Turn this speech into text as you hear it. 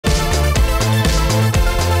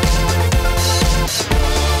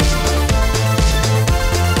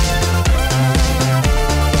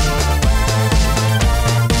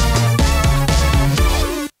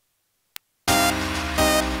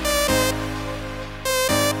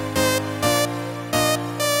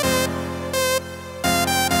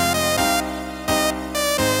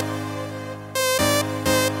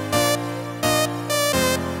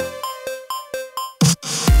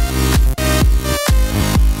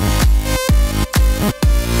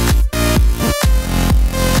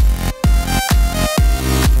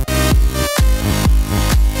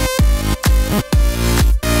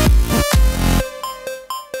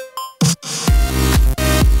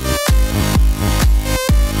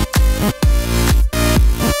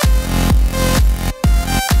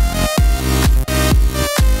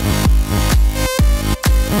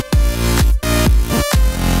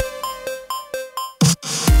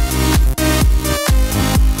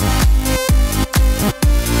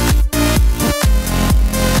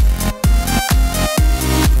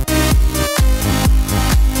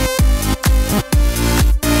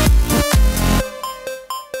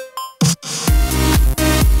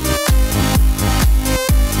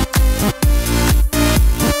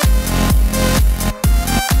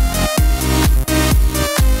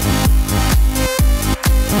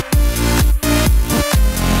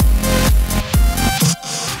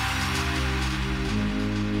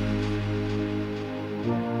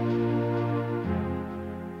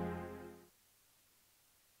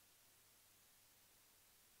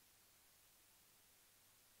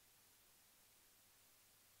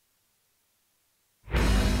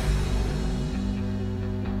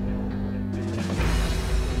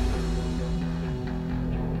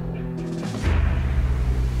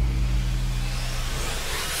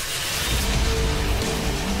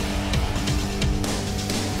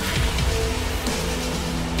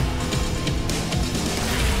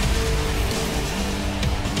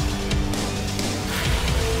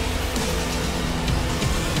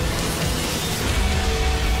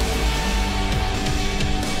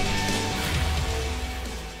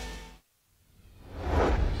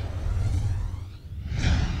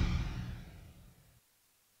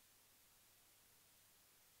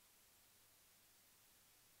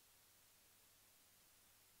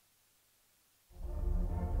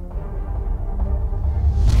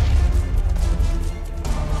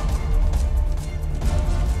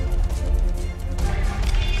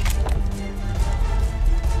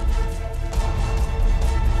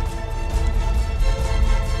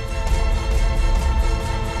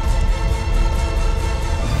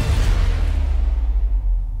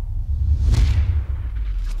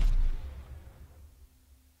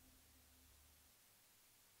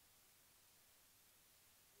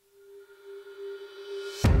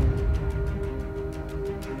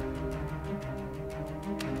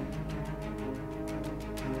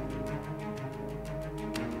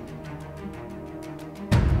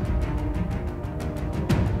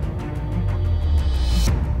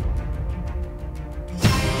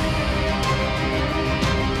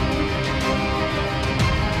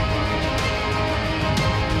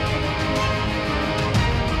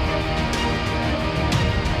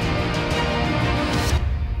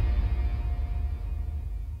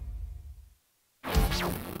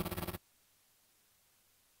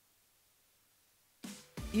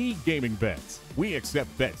e-gaming bets. We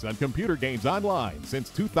accept bets on computer games online since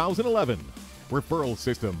 2011. Referral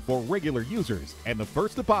system for regular users and the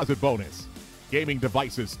first deposit bonus. Gaming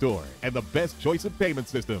devices store and the best choice of payment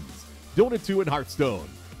systems. Dota 2 and Hearthstone,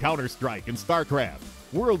 Counter-Strike and StarCraft,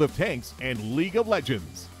 World of Tanks and League of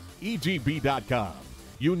Legends. EGB.com.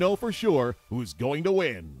 You know for sure who's going to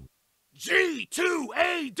win.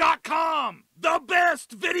 G2A.com, the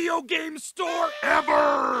best video game store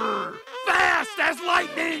ever! Fast as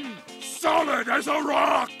lightning, solid as a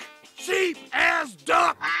rock, cheap as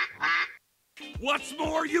duck. What's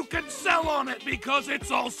more, you can sell on it because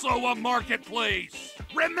it's also a marketplace.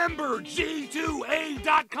 Remember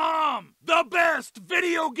G2A.com, the best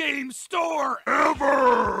video game store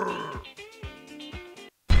ever!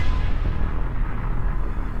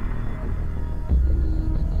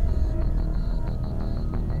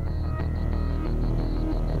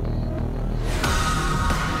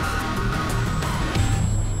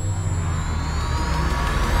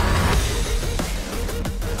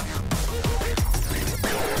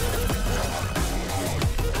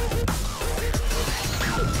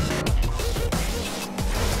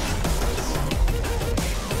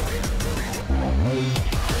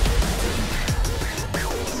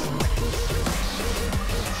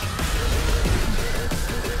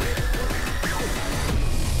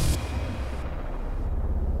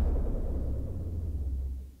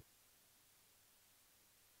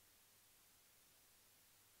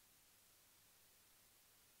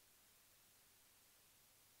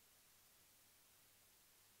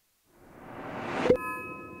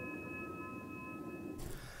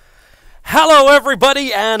 Hello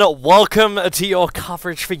everybody and welcome to your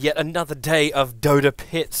coverage for yet another day of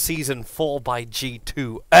DotaPit Season 4 by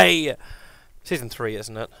G2A. Season 3,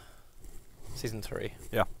 isn't it? Season 3.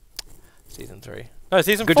 Yeah. Season 3. No,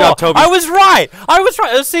 Season 4. Good job, Toby. I was right! I was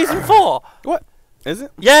right! It was Season 4! What? Is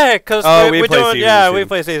it? Yeah, because we're doing... Yeah, we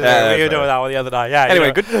play Season 3. Yeah, We were doing that one the other night. Yeah.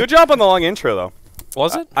 Anyway, good job on the long intro, though.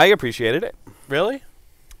 Was it? I appreciated it. Really?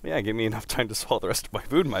 Yeah, it gave me enough time to swallow the rest of my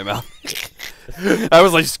food in my mouth. I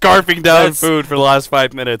was like scarfing down food for the last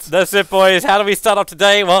 5 minutes. That's it, boys. How do we start up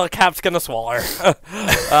today? Well, Cap's gonna swallow.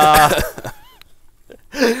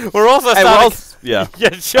 We're also starting... Yeah. Yeah,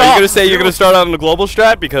 sure. Are you going to say you're going to start out on the global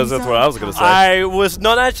strat? Because that's what I was going to say. I was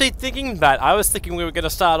not actually thinking that. I was thinking we were going to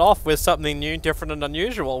start off with something new, different, and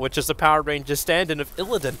unusual, which is the Power Rangers stand-in of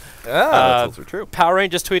Illidan. That's also true. Power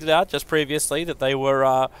Rangers tweeted out just previously that they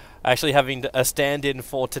were actually having a stand-in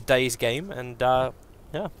for today's game, and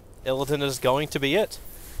yeah, Illidan is going to be it.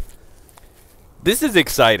 This is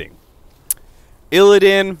exciting.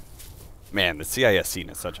 Illidan... Man, the CIS scene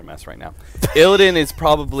is such a mess right now. Illidan is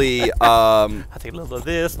probably I think a little of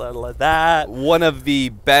this, a little of that. One of the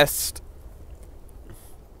best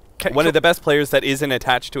players that isn't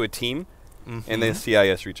attached to a team in the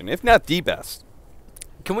CIS region, if not the best.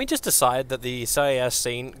 Can we just decide that the CIS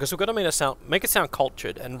scene, because we've got to make it sound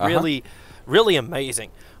cultured and really, really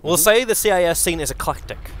amazing. We'll say the CIS scene is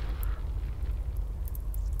eclectic.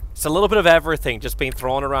 It's a little bit of everything just being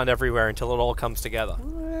thrown around everywhere until it all comes together.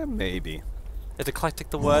 Maybe. Is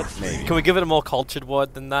eclectic the word? Maybe. Can we give it a more cultured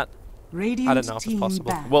word than that? Radiant I don't know if it's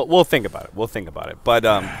possible. Well, we'll think about it. We'll think about it. But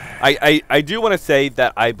I do want to say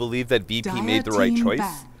that I believe that VP made the right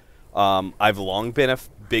choice. I've long been a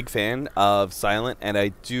big fan of Silent, and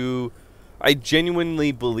I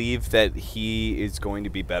genuinely believe that he is going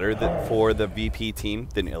to be better for the VP team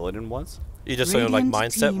than Illidan was. You just saying like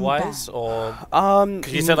mindset-wise, or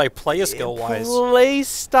because you said like player skill-wise? Play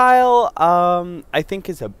style, I think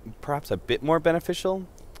is perhaps a bit more beneficial.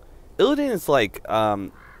 Illidan is like part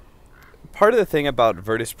of the thing about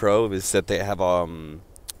Virtus Pro is that they have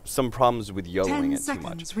some problems with YOLOing it too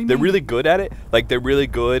much. They're really good at it. Like they're really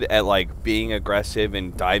good at like being aggressive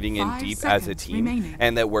and diving in deep as a team,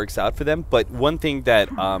 and that works out for them. But one thing that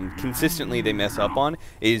consistently they mess up on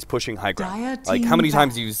is pushing high ground. Like how many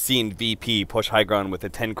times you've seen VP push high ground with a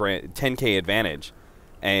 10K advantage,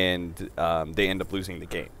 and they end up losing the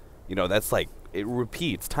game. You know, that's like it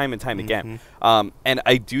repeats time and time again. And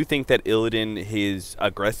I do think that Illidan, his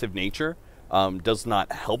aggressive nature, does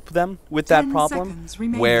not help them with that problem,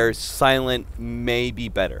 where Silent may be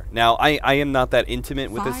better. Now, I am not that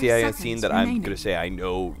intimate with the CIS scene that I'm going to say I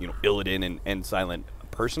know, Illidan and Silent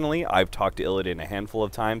personally. I've talked to Illidan a handful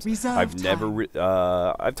of times. I've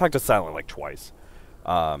talked to Silent like twice.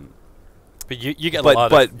 But you get a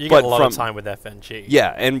lot of time with FNG.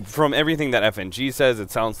 Yeah, and from everything that FNG says,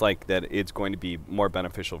 it sounds like that it's going to be more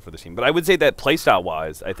beneficial for the team. But I would say that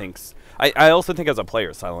playstyle-wise, I also think as a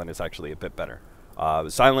player, Silent is actually a bit better.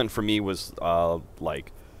 Silent for me was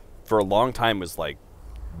like, for a long time, was like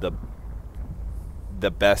the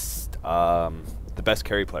best the best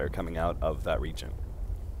carry player coming out of that region.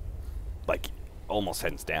 Like, almost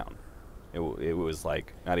hands down. It was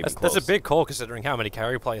like not even close. That's a big call considering how many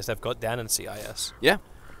carry players they've got down in CIS. Yeah,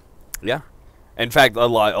 yeah. In fact, a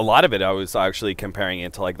lot of it I was actually comparing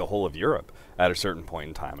it to like the whole of Europe at a certain point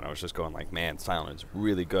in time, and I was just going like, man, Silent is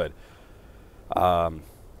really good.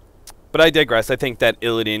 But I digress. I think that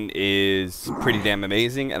Illidan is pretty damn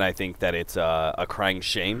amazing, and I think that it's a crying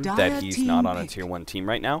shame that he's not on a Tier 1 team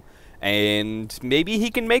right now. And maybe he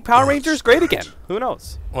can make Power Rangers great again. Who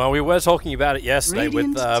knows? Well, we were talking about it yesterday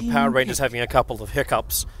with Power Rangers having a couple of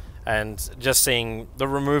hiccups, and just seeing the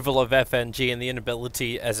removal of FNG and the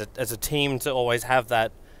inability as a team to always have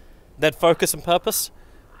that focus and purpose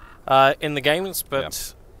in the games.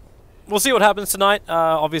 But we'll see what happens tonight.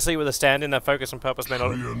 Obviously, with a stand-in, that focus and purpose may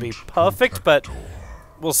not be perfect, but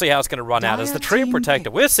we'll see how it's going to run out. As the Trio Protector,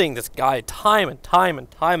 we're seeing this guy time and time and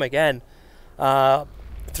time again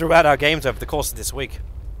throughout our games over the course of this week.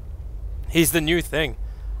 He's the new thing.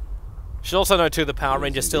 Should also note too, the Power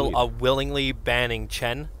Rangers still are willingly banning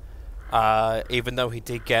Chen, even though he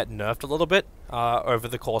did get nerfed a little bit over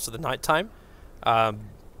the course of the nighttime.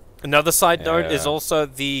 Another side note is also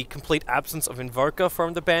the complete absence of Invoker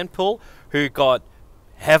from the ban pool, who got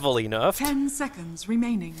heavily nerfed. 10 seconds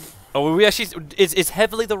remaining. Oh, we actually is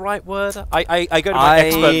heavily the right word? I go to my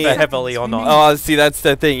expert for heavily or not. Oh, see, that's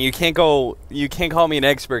the thing. You can't call me an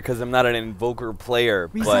expert because I'm not an Invoker player.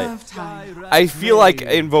 Reserve but time. I feel like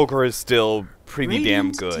Invoker is still pretty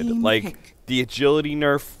damn good. Like the agility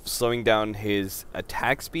nerf, slowing down his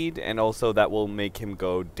attack speed, and also that will make him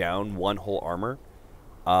go down 1 whole armor.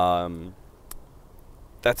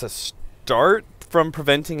 That's a start from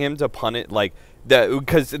preventing him to punish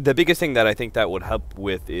because the biggest thing that I think that would help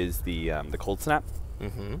with is the cold snap.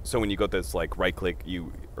 So when you go this like right click,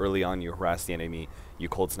 you early on you harass the enemy, you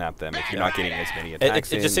cold snap them if you're not getting as many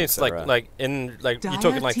attacks. It just seems like you're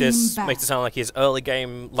talking like this makes it sound like his early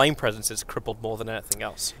game lane presence is crippled more than anything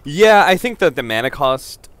else. Yeah, I think that the mana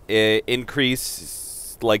cost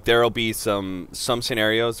increase, like there'll be some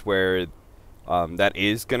scenarios where that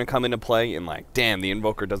is going to come into play, and like, damn, the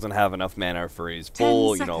Invoker doesn't have enough mana for his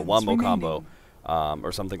full, wombo combo,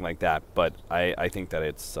 or something like that. But I think that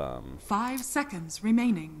it's 5 seconds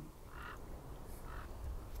remaining.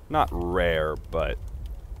 Not rare, but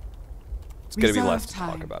it's going to be less to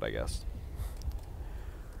talk about, I guess.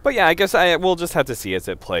 But yeah, I guess we'll just have to see as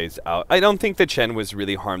it plays out. I don't think that Chen was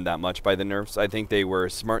really harmed that much by the nerfs. I think they were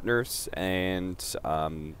smart nerfs, and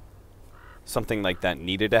something like that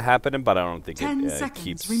needed to happen, but I don't think it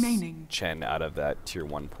keeps Chen out of that Tier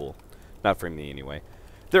 1 pool. Not for me, anyway.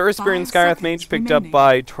 The Earthspirit Skywrath Mage picked up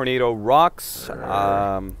by Tornado Rocks.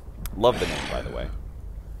 Love the name, by the way.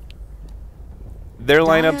 Their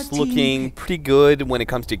lineup's looking pretty good when it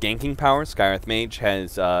comes to ganking power. Skywrath Mage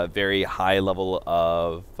has a very high level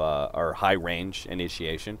of, or high range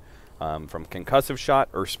initiation from Concussive Shot.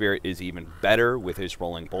 Earthspirit is even better with his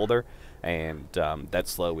Rolling Boulder. And that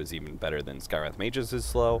slow is even better than Skywrath Mage's is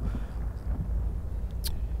slow.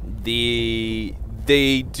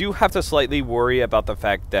 They do have to slightly worry about the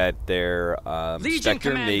fact that their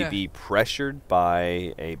Spectre may be pressured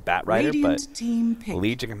by a Bat Rider, but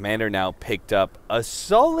Legion Commander now picked up a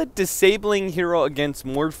solid disabling hero against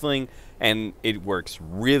Morphling, and it works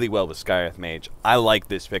really well with Skywrath Mage. I like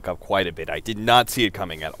this pickup quite a bit. I did not see it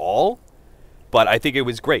coming at all, but I think it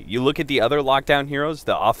was great. You look at the other lockdown heroes,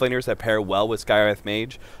 the offlaners that pair well with Skywrath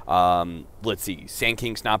Mage. Let's see, Sand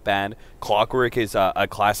King's not bad. Clockwork is a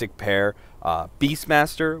classic pair.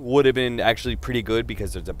 Beastmaster would have been actually pretty good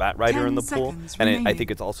because there's a Bat Rider in the pool. And I think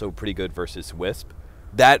it's also pretty good versus Wisp.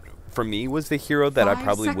 That, for me, was the hero that I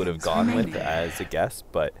probably would have gone with as a guess.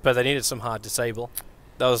 But they needed some hard disable.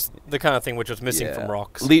 That was the kind of thing which was missing from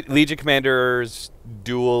Rocks. Legion Commander's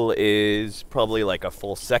duel is probably like a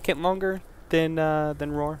full second longer than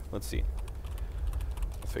Roar. Let's see.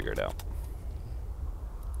 I'll figure it out.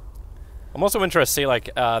 I'm also interested to see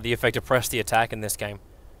like the effect of press the attack in this game.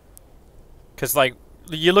 Because like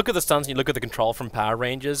you look at the stuns and you look at the control from Power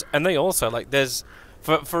Rangers, and they also like there's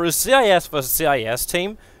for a CIS versus CIS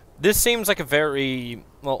team, this seems like a very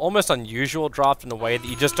almost unusual draft in the way that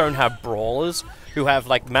you just don't have brawlers who have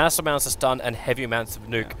like mass amounts of stun and heavy amounts of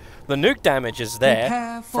nuke. The nuke damage is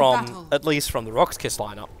there from at least from the Rocks Kiss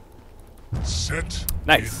lineup.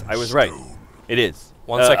 Nice, I was right. It is.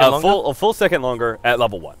 1 second longer? A full second longer at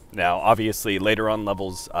level 1. Now, obviously, later on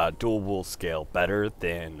levels, duel will scale better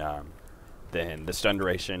than the stun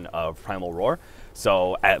duration of Primal Roar.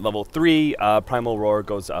 So at level 3, Primal Roar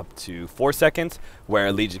goes up to 4 seconds,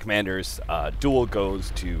 where Legion Commander's duel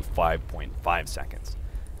goes to 5.5 seconds.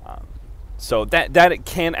 So that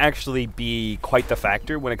can actually be quite the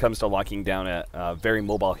factor when it comes to locking down a very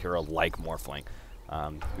mobile hero like Morphling,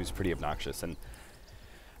 who's pretty obnoxious. And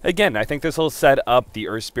again, I think this will set up the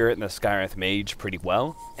Earth Spirit and the Skywrath Mage pretty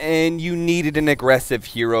well. And you needed an aggressive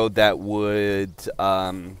hero that would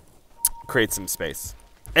create some space.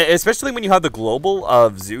 Especially when you have the global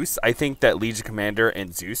of Zeus, I think that Legion Commander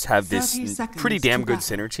and Zeus have this pretty damn good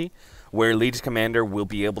synergy, where Legion Commander will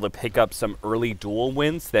be able to pick up some early duel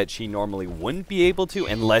wins that she normally wouldn't be able to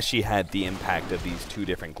unless she had the impact of these two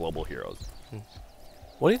different global heroes.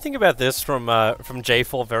 What do you think about this from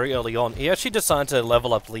J4 very early on? He actually decided to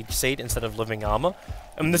level up Leech Seed instead of Living Armor.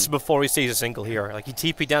 And this is before he sees a single hero. Like, he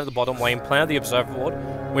TP'd down to the bottom lane, planted the Observer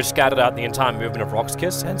Ward, which scattered out the entire movement of Rock's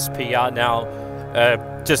Kiss, hence PR now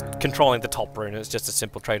just controlling the top rune. It's just a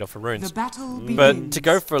simple trade-off for runes. The battle begins. But to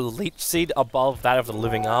go for Leech Seed above that of the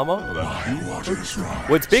Living Armor...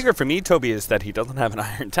 What's bigger for me, Toby, is that he doesn't have an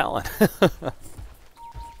Iron Talon.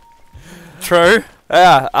 True.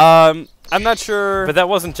 Yeah, I'm not sure... But that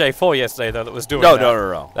wasn't J4 yesterday, though, that was doing no, that.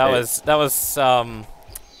 No. That was, oh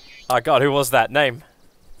god, who was that name?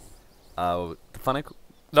 Funnick?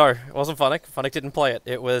 No, it wasn't Funnick. Funnick didn't play it.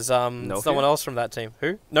 It was, No someone Fear? else from that team.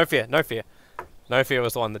 Who? No Fear. No Fear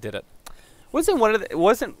was the one that did it. Wasn't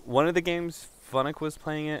one of the games Funnick was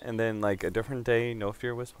playing it, and then like a different day No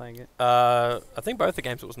Fear was playing it? I think both the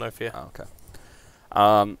games it was No Fear. Oh,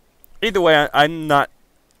 okay. Either way, I'm not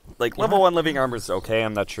like level 1 Living Armor is okay.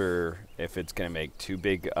 I'm not sure if it's gonna make too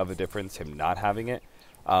big of a difference him not having it.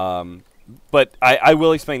 But I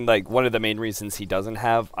will explain like one of the main reasons he doesn't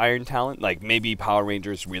have Iron Talent. Like maybe Power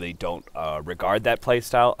Rangers really don't regard that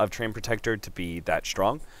playstyle of Train Protector to be that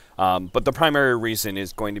strong. But the primary reason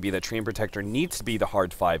is going to be that Train Protector needs to be the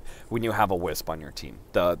hard 5 when you have a Wisp on your team.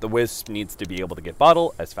 The Wisp needs to be able to get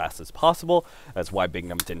bottle as fast as possible. That's why Big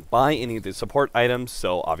Num didn't buy any of the support items,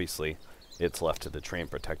 so obviously it's left to the Train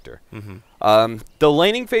Protector. The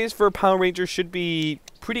laning phase for Power Rangers should be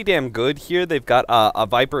pretty damn good here. They've got a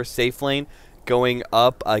Viper safe lane going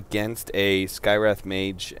up against a Skywrath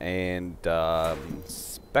Mage and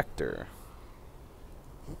Spectre.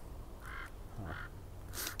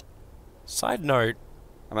 Side note.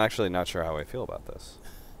 I'm actually not sure how I feel about this.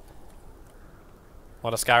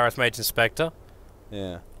 What, a Skywrath Mage Inspector?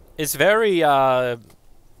 Yeah. It's very,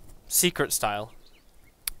 secret style.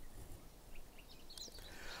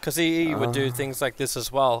 Because he would do things like this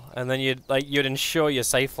as well, and then you'd ensure your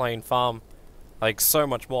safe lane farm, like, so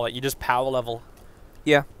much more. Like, you just power level.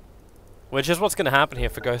 Yeah. Which is what's going to happen here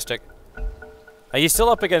for Ghost Stick. Are you still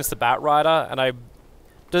up against the Bat Rider? And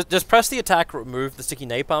does press the attack remove the sticky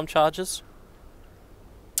napalm charges?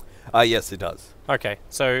 Yes, it does. Okay,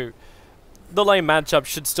 so the lane matchup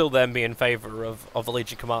should still then be in favor of the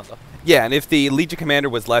Legion Commander. Yeah, and if the Legion Commander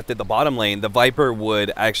was left at the bottom lane, the Viper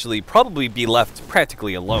would actually probably be left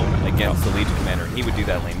practically alone against the Legion Commander, and he would do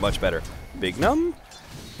that lane much better. Big Num?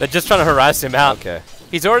 They're just trying to harass him out. Okay.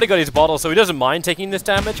 He's already got his bottle, so he doesn't mind taking this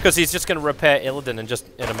damage, because he's just going to repair Illidan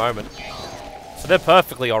in a moment. So they're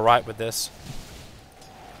perfectly alright with this.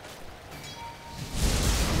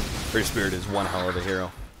 Free Spirit is one hell of a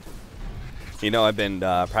hero. You know, I've been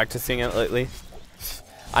practicing it lately.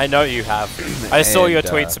 I know you have. I saw your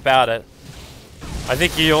tweets about it. I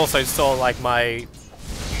think you also saw, like, my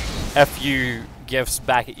FU gifts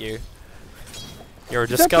back at you. You're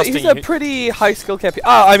disgusting. He's a pretty high skill cap.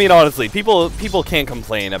 I mean, honestly, people can't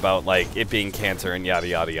complain about like it being cancer and yada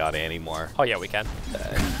yada yada anymore. Oh yeah, we can.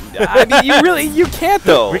 I mean, you can't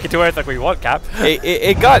though. We can do anything we want, Cap.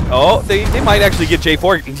 It got. Oh, they might actually get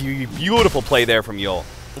J4. Beautiful play there from Yul.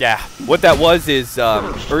 Yeah. What that was is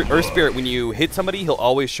Earth Spirit, when you hit somebody, he'll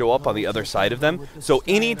always show up on the other side of them. So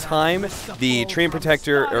anytime the Train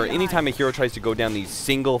Protector, or anytime a hero tries to go down these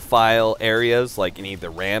single file areas, like any of the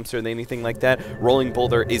ramps or anything like that, Rolling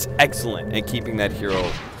Boulder is excellent at keeping that hero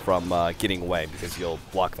from getting away, because you'll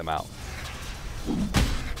block them out.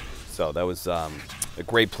 So that was a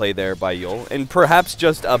great play there by Yul, and perhaps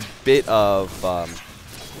just a bit of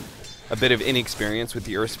inexperience with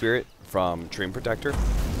the Earth Spirit from Train Protector.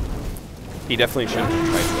 He definitely shouldn't have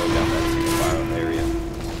tried to go down that single file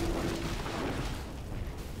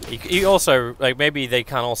area. He also, like, maybe they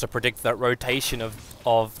can't also predict that rotation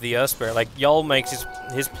of the Earth Spirit. Like, Yol makes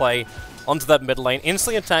his play onto that mid lane,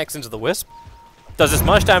 instantly attacks into the Wisp, does as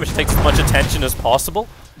much damage, takes as much attention as possible,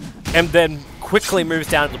 and then quickly moves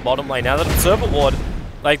down to the bottom lane. Now that Observer Ward,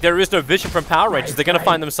 like, there is no vision from Power Rangers, they're going to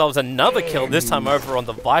find themselves another kill, this time over on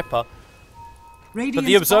the Viper. But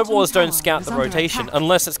the Observer Wards don't scout the rotation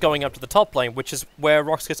unless it's going up to the top lane, which is where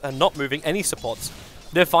Rockskits are not moving any supports.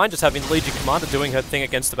 They're fine just having the Legion Commander doing her thing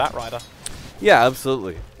against the Bat Rider. Yeah,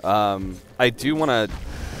 absolutely. I do want to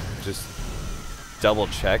just double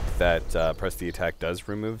check that press the attack does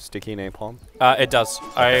remove sticky napalm? It does.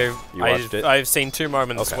 Okay. You watched it? I've seen 2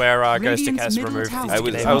 moments Okay. where Ghost Stick has Radiant's removed middle the tower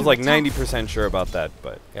sticky is I was napalm. like 90% sure about that,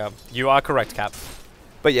 but Yeah, you are correct, Cap.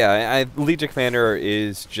 but yeah, Legion Commander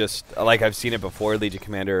is just like I've seen it before. Legion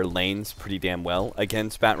Commander lanes pretty damn well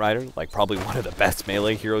against Batrider, like probably one of the best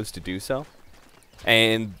melee heroes to do so.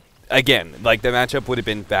 And again, like the matchup would have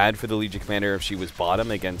been bad for the Legion Commander if she was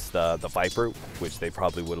bottom against the Viper, which they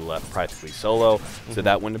probably would have left practically solo, so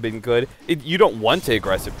that wouldn't have been good. You don't want to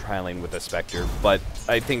aggressive tri-lane with a Spectre, but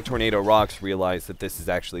I think Tornado Rocks realized that this is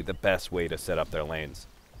actually the best way to set up their lanes.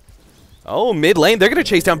 Oh, mid lane, they're going to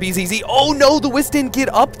chase down BZZ. Oh no, the Wisp didn't get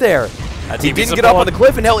up there. He didn't get up on the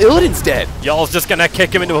cliff, and now Illidan's dead. Y'all's just gonna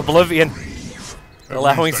kick him into oblivion,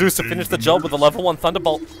 allowing Zeus to finish the job with a level 1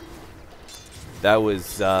 Thunderbolt. That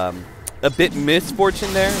was a bit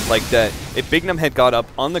misfortune there. Like that, if Bignum had got up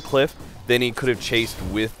on the cliff, then he could have chased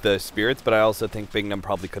with the spirits. But I also think Bignum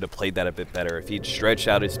probably could have played that a bit better. If he'd stretched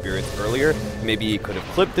out his spirits earlier, maybe he could have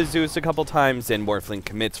clipped the Zeus a couple times, and Morphling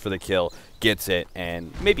commits for the kill, gets it,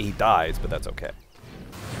 and maybe he dies, but that's okay.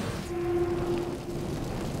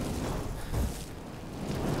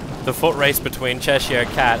 The foot race between Cheshire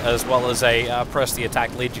Cat as well as a press the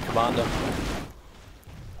attack Legion Commander.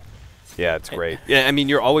 Yeah, it's great. Yeah, I mean,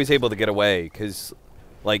 you're always able to get away because,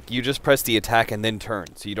 like, you just press the attack and then turn,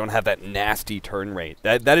 so you don't have that nasty turn rate.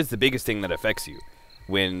 That is the biggest thing that affects you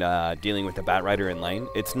when dealing with the Batrider in lane.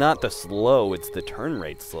 It's not the slow, it's the turn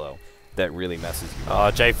rate slow that really messes you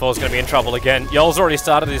up. Oh, J4's going to be in trouble again. Yol's already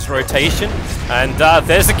started his rotation, and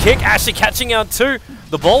there's a kick, actually catching out too.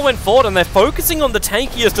 The ball went forward, and they're focusing on the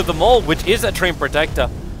tankiest of them all, which is that Treant Protector.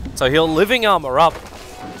 So he'll living armor up.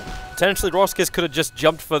 Potentially, Roskis could have just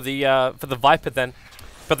jumped for the Viper then,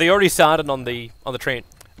 but they already started on the Treant.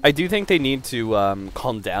 I do think they need to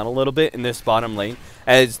calm down a little bit in this bottom lane.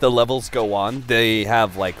 As the levels go on, they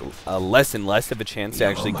have like less and less of a chance to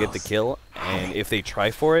actually get the kill, and if they try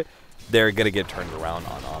for it, they're going to get turned around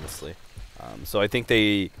on, honestly. So I think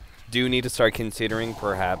they do need to start considering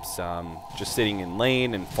perhaps just sitting in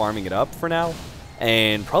lane and farming it up for now.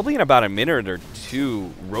 And probably in about a minute or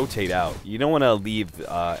two, rotate out. You don't want to leave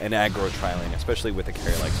an aggro tri-lane, especially with a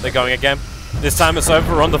carry like that. They're going again. This time it's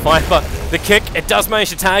over on the Viper. The kick, it does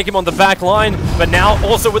manage to tag him on the back line, but now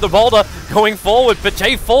also with the boulder going forward. But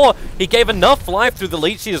J4, he gave enough life through the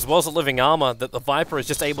leech as well as the living armor that the Viper is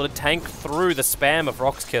just able to tank through the spam of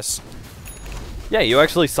Rock's Kiss. Yeah, you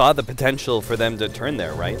actually saw the potential for them to turn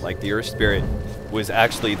there, right? Like the Earth Spirit was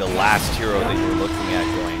actually the last hero that you were looking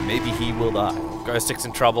at going, maybe he will die. Ghost Stick's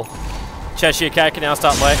in trouble. Cheshire Cat can now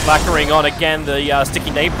start lacquering on again the sticky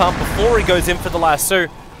napalm before he goes in for the lasso,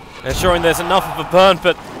 ensuring there's enough of a burn,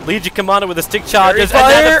 but Legion Commander with the stick charges,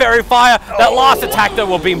 and then the Fairy Fire. That last attack, though,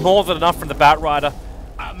 will be more than enough from the Batrider.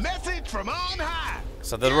 A message from on high.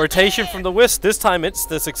 So the rotation from the Wisp, this time it's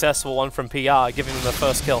the successful one from PR, giving them the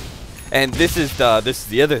first kill. And this is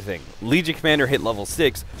the other thing. Legion Commander hit level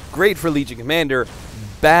 6. Great for Legion Commander.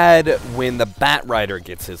 Bad when the Batrider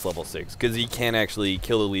gets his level 6, because he can't actually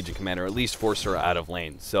kill the Legion Commander, or at least force her out of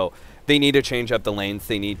lanes. So they need to change up the lanes.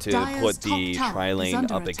 They need to put the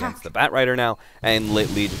tri-lane up against the Batrider now and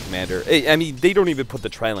let Legion Commander... I mean, they don't even put the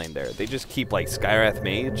tri-lane there. They just keep like Skywrath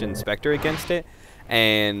Mage and Spectre against it,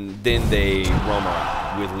 and then they roam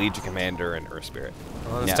around with Legion Commander and Earth Spirit.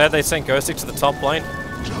 Well, instead they sent Ghost Stick to the top lane.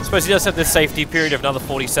 I suppose he does have this safety period of another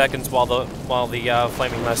 40 seconds while the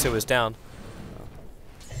Flaming Lasso is down.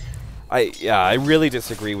 I really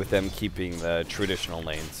disagree with them keeping the traditional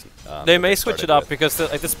lanes. They may switch it up because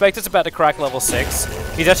the Spectre's about to crack level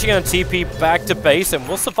 6. He's actually going to TP back to base and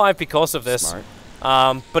will survive because of this.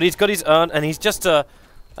 Smart. But he's got his urn, and he's just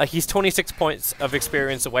he's 26 points of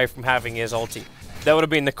experience away from having his ulti. That would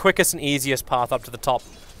have been the quickest and easiest path up to the top.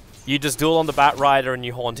 You just duel on the Batrider and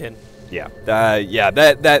you haunt in. Yeah,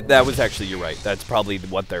 that was actually, you're right. That's probably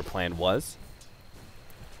what their plan was.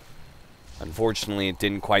 Unfortunately, it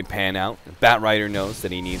didn't quite pan out. Batrider knows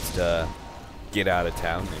that he needs to get out of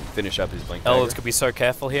town and finish up his Blink Dagger. Ellis could be so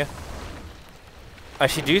careful here.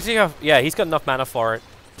 Actually, do you think yeah, he's got enough mana for it.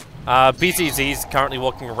 BZZ's currently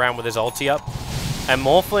walking around with his ulti up. And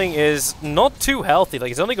Morphling is not too healthy. Like,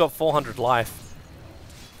 he's only got 400 life.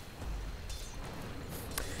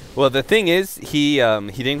 Well, the thing is, he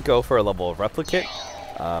didn't go for a level of Replicate.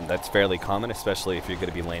 That's fairly common, especially if you're going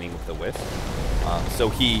to be laning with the Wisp. So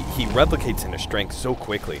he replicates into strength so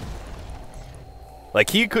quickly. Like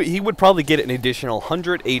he would probably get an additional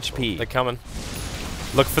 100 HP. They're coming.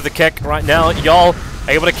 Look for the kick right now. Y'all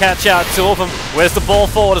able to catch out 2 of them. Where's the ball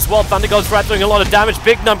forward as well? Thunder God's Rat doing a lot of damage.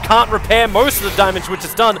 Big Num can't repair most of the damage which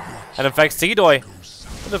is done. And in fact, Seedoy,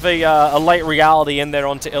 bit of a late reality in there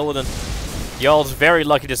onto Illidan. Jarl's very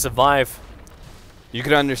lucky to survive. You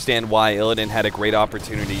can understand why Illidan had a great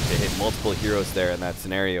opportunity to hit multiple heroes there in that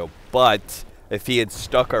scenario, but if he had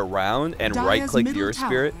stuck around and right-clicked your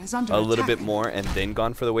Spirit a little bit more and then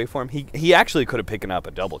gone for the waveform, he actually could have picked up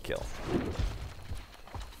a double kill.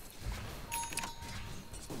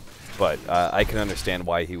 But I can understand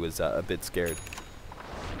why he was a bit scared.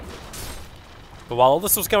 But while all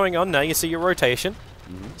this was going on, now you see your rotation.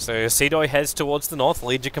 So Seedoi heads towards the north,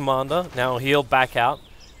 Legion Commander. Now he'll back out.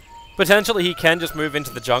 Potentially he can just move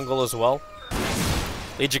into the jungle as well.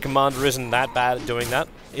 Legion Commander isn't that bad at doing that.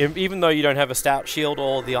 Even though you don't have a Stout Shield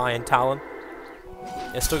or the Iron Talon,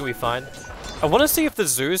 it's still going to be fine. I want to see if the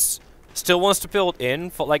Zeus still wants to build in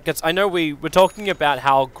for, like, 'cause I know we were talking about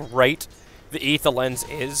how great the Ether Lens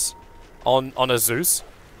is on a Zeus.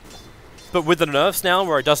 But with the nerfs now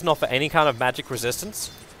where it doesn't offer any kind of magic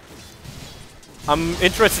resistance, I'm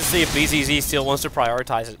interested to see if BZZ still wants to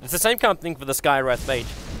prioritize it. It's the same kind of thing for the Skywrath Mage.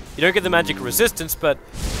 You don't get the magic resistance, but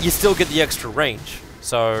you still get the extra range.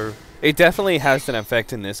 So it definitely has an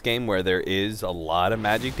effect in this game where there is a lot of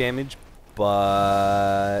magic damage,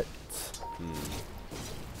 but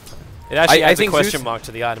it actually adds I a think question Zeus, mark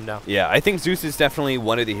to the item now. Yeah, I think Zeus is definitely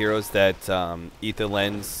one of the heroes that Ether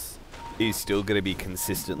Lens is still going to be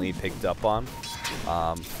consistently picked up on.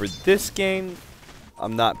 For this game,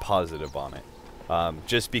 I'm not positive on it,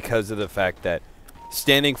 just because of the fact that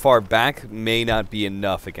standing far back may not be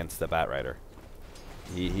enough against the Batrider.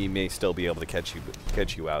 He may still be able to catch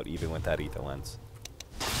you out even with that Ether Lens.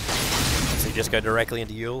 So you just go directly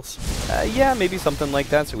into Yules? Yeah, maybe something like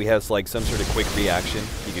that. So he has like some sort of quick reaction.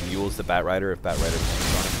 He can Yules the Batrider if Batrider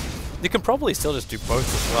lands on him. You can probably still just do both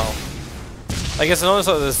as well. I guess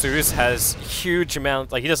also the Zeus has huge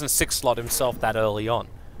amount, like he doesn't 6-slot himself that early on.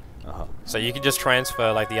 So you can just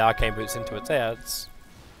transfer like the Arcane Boots into it. So yeah,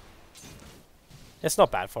 it's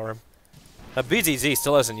not bad for him. BZZ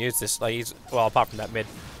still hasn't used this, like he's, well, apart from that mid.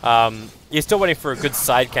 He's still waiting for a good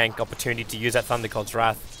side gank opportunity to use that Thunder God's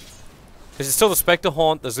Wrath. Because it's still the Spectre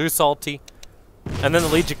Haunt, the Zeus ulti, and then the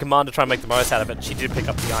Legion Commander trying to make the most out of it. She did pick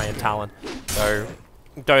up the Iron Talon. So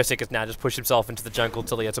Dosik has now just pushed himself into the jungle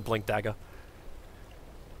until he has a Blink Dagger.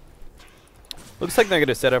 Looks like they're going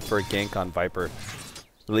to set up for a gank on Viper.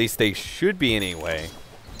 At least they should be anyway.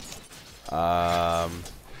 I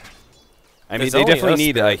mean, they definitely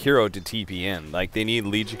need a hero to TP in. Like, they need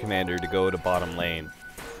Legion Commander to go to bottom lane.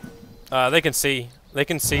 They can see. They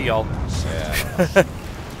can see y'all. Yeah.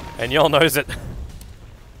 And y'all knows it.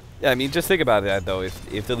 Yeah, I mean, just think about that, though.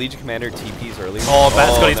 If the Legion Commander TPs early... Oh,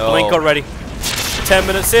 Bat's got his blink already. 10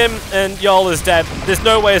 minutes in, and y'all is dead. There's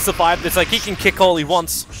no way to survive this. Like, he can kick all he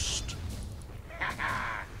wants.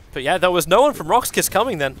 But yeah, there was no one from Rock's Kiss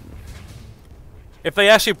coming then. If they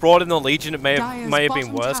actually brought in the Legion, it may have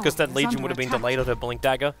been worse, because that Legion would have been delayed on her Blink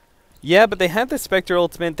Dagger. Yeah, but they had the Spectre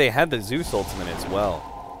ultimate, they had the Zeus ultimate as well.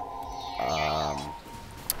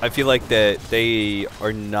 I feel like that they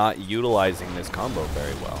are not utilizing this combo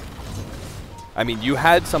very well. I mean, you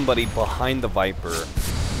had somebody behind the Viper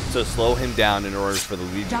to slow him down in order for the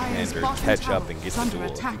Legion Commander to catch up and get the duel.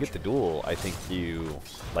 If you get the duel, I think you,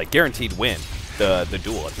 like, guaranteed win the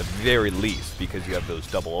duel at the very least, because you have those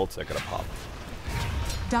double ults that are going to pop.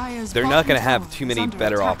 They're not going to have too many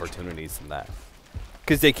better opportunities than that.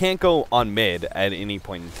 Because they can't go on mid at any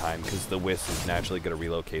point in time, because the Wisp is naturally going to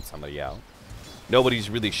relocate somebody out. Nobody's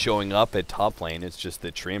really showing up at top lane, it's just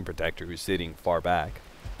the Treant Protector who's sitting far back.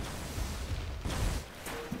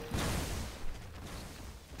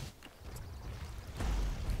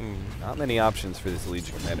 Not many options for this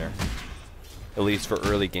Legion Commander. At least for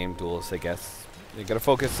early game duels, I guess. They gotta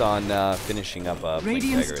focus on finishing up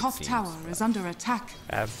Radiant's top tower is under attack.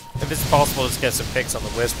 If it's possible, just get some picks on the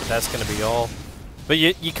Wisp, but that's going to be all. But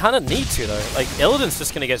you kind of need to, though. Like, Illidan's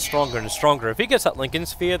just going to get stronger and stronger. If he gets that Lincoln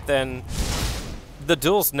Sphere, then the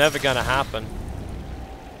duel's never going to happen.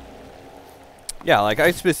 Yeah, like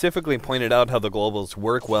I specifically pointed out how the globals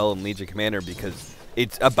work well in Legion Commander because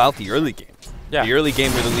it's about the early game. Yeah. The early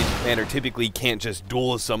game where the Legion Commander typically can't just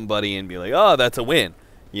duel somebody and be like, oh, that's a win.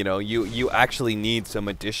 You know, you actually need some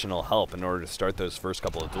additional help in order to start those first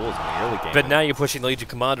couple of duels in the early game. But now you're pushing Legion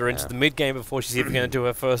Commander into the mid game before she's even going to do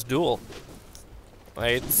her first duel.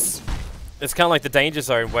 Like, it's kind of like the danger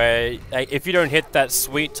zone where if you don't hit that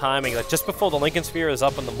sweet timing, like just before the Lincoln Sphere is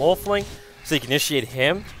up on the Morphling, so you can initiate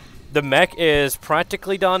him, the mech is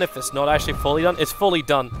practically done. If it's not actually fully done, it's fully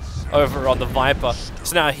done over on the Viper.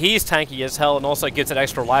 So now he's tanky as hell and also gives it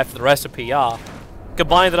extra life for the rest of PR.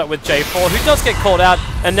 Combine that up with J4, who does get caught out,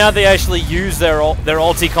 and now they actually use their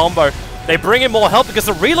ulti combo. They bring in more help because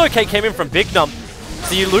the relocate came in from Bignum.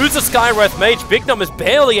 So you lose the Skywrath Mage. Bignum is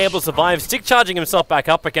barely able to survive, stick charging himself back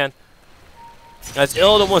up again. As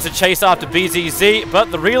Illidan wants to chase after BZZ,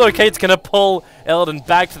 but the relocate's going to pull Illidan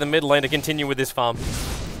back to the mid lane to continue with his farm.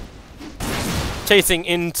 Chasing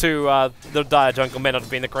into the Dire jungle may not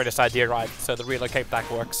have been the greatest idea, right? So the relocate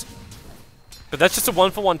back works. But that's just a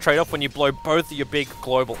 1-for-1 trade-off when you blow both of your big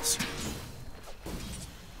globals.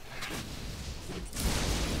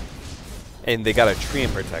 And they got a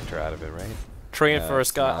Treant Protector out of it, right? Treant for a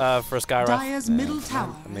Skywrath. Dire's middle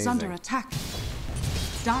tower is under attack.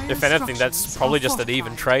 Dire's If anything, that's structures probably are just an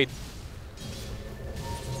even fortified. trade.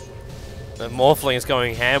 The Morphling is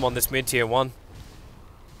going ham on this mid-tier 1.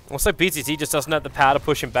 Also, BZZ just doesn't have the power to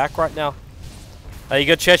push him back right now. You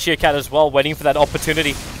got Cheshire Cat as well, waiting for that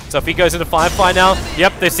opportunity. So if he goes into Firefly now,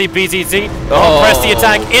 yep, they see BZZ. Press the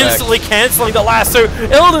attack, instantly cancelling the lasso.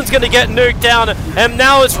 Illidan's going to get nuked down, and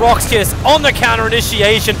now it's Rock's Kiss on the counter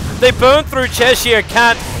initiation. They burn through Cheshire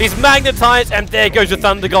Cat. He's magnetized, and there goes the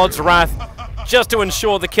Thunder God's Wrath, just to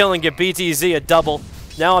ensure the kill and get BZZ a double.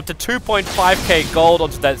 Now up to 2.5k gold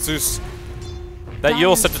onto that Zeus. That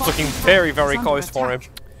Yule set is looking very, very close for him.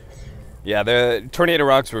 Yeah, the Tornado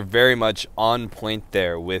Rocks were very much on point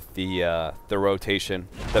there with the rotation.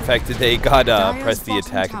 The fact that they got pressed the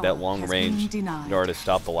attack at that long range in order to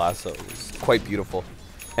stop the lasso was quite beautiful.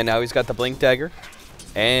 And now he's got the Blink Dagger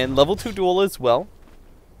and level 2 duel as well.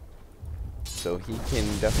 So he can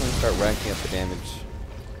definitely start racking up the damage.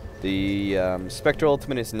 The Spectre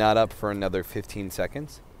ultimate is not up for another 15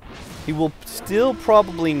 seconds. He will still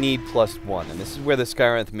probably need +1, and this is where the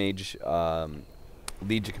Skywrath Mage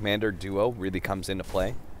Legion Commander duo really comes into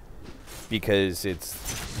play, because it's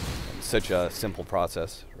such a simple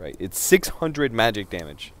process, right? It's 600 magic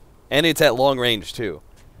damage, and it's at long range too.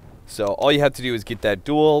 So all you have to do is get that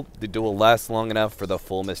duel. The duel lasts long enough for the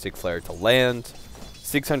full Mystic Flare to land.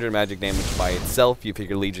 600 magic damage by itself. You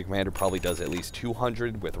figure Legion Commander probably does at least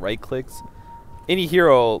 200 with right clicks. Any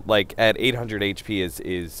hero like at 800 HP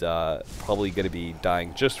is probably going to be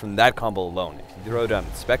dying just from that combo alone. If you throw down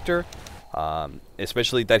Spectre,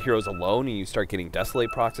 especially if that hero's alone and you start getting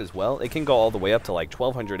Desolate procs as well, it can go all the way up to like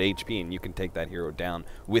 1200 HP and you can take that hero down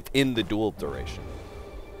within the duel duration.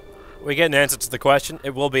 We get an answer to the question.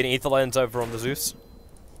 It will be an Ether Lens over on the Zeus.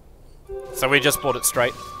 So we just bought it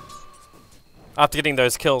straight. After getting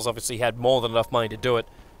those kills, obviously he had more than enough money to do it.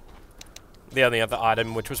 The only other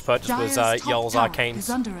item which was purchased was Yol's Arcanes.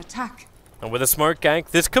 And with a smoke gank,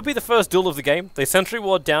 this could be the first duel of the game. They sentry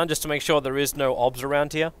ward down just to make sure there is no obs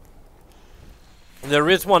around here. There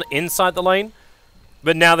is one inside the lane,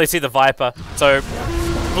 but now they see the Viper. So,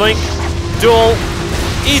 blink, duel,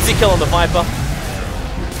 easy kill on the Viper.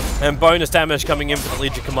 And bonus damage coming in for the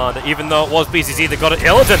Legion Commander, even though it was BZZ that got it.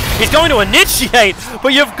 Illidan, he's going to initiate, but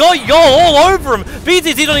you've got Yol all over him.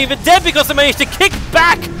 BZZ not even dead because they managed to kick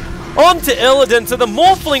back onto Illidan, so the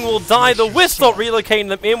Morphling will die. The Whistle relocating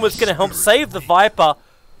them in was going to help save the Viper.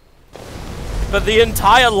 But the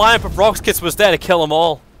entire lineup of Rock's Kiss was there to kill them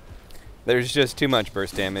all. There's just too much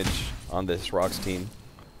burst damage on this Rocks team.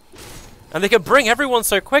 And they could bring everyone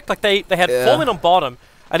so quick, like they had Foreman on bottom,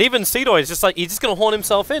 and even Cedoy is just like, he's just going to horn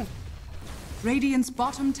himself in. Radiant's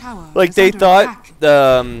bottom tower Like is they under thought,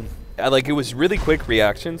 attack. like it was really quick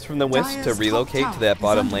reactions from the Wisp to Dire's relocate top to that tower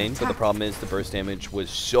bottom is lane, under but the attack. problem is the burst damage was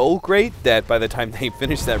so great that by the time they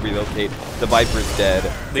finished that relocate, the Viper's dead.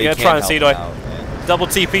 They're going to try and Cedoy. Double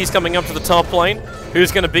TP's coming up to the top lane.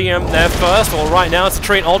 Who's going to be him there first? Well, right now it's a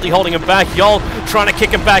Treant ulti holding him back. Yol trying to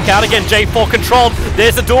kick him back out again. J4 controlled.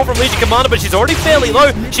 There's the duel from Legion Commander, but she's already fairly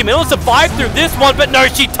low. She may not survive through this one, but no,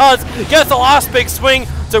 she does. Gets the last big swing,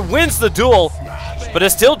 so wins the duel. But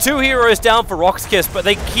there's still 2 heroes down for Rock's Kiss, but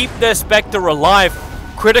they keep their Spectre alive.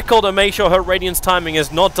 Critical to make sure her Radiance timing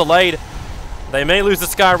is not delayed. They may lose the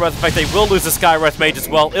Skywrath. In fact, they will lose the Skywrath Mage as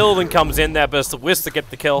well. Illidan comes in there, but it's the Wisp to get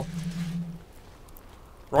the kill.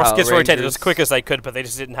 Rock's Kiss rotated as quick as they could, but they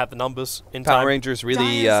just didn't have the numbers in time. Power Rangers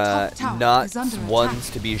really not ones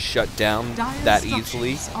to be shut down that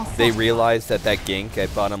easily. They realized that that gank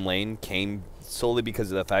at bottom lane came solely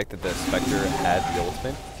because of the fact that the Spectre had the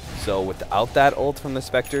ultimate. So without that ult from the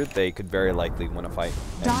Spectre, they could very likely win a fight.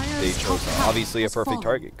 And they chose obviously a perfect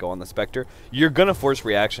target. Go on the Spectre. You're going to force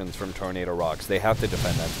reactions from Tornado Rocks. They have to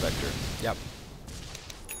defend that Spectre. Yep.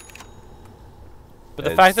 But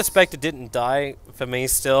the fact that Spectre didn't die, for me,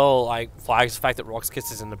 still like flags the fact that Rock's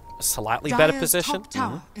Kiss is in a slightly better position.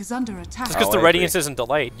 Is under attack. Just because the Radiance isn't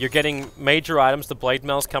delayed. You're getting major items. The Blade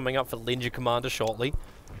Mail's coming up for Legion Commander shortly.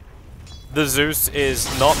 The Zeus is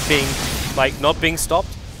not being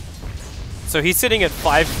stopped. So he's sitting at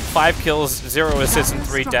 5 kills, 0 assists, and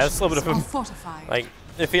 3 deaths. A little bit of him. Like,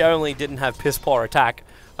 if he only didn't have piss poor attack,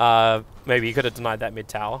 maybe he could have denied that mid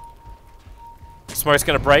tower. Smoke's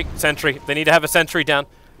gonna break. Sentry. They need to have a sentry down.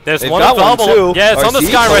 There's They've one got one available. too. Yeah, it's on the RC,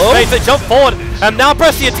 Sky hello? Red face. They jump forward and now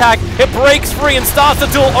press the attack. It breaks free and starts the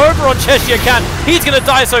duel over on Cheshire Cat. He's going to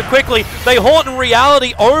die so quickly. They haunt in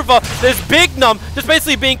reality over. There's Big Num just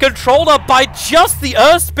basically being controlled up by just the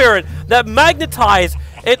Earth Spirit that magnetized.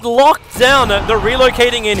 It locked down the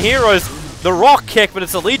relocating in heroes. The rock kick, but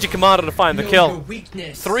it's a Legion commander to find the kill.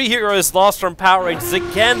 3 heroes lost from Power Rangers.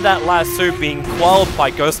 Again, that lasso being quelled by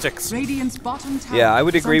Ghostix. Radiant's bottom tower. Yeah, I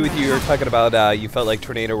would agree is with under you. You were attack. talking about you felt like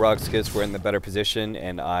Tornado Rockskis were in the better position,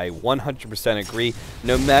 and I 100% agree.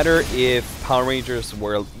 No matter if Power Rangers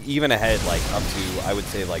were even ahead, like up to, I would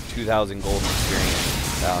say, like 2,000 gold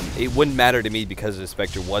experience, it wouldn't matter to me because the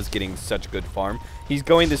Spectre was getting such good farm. He's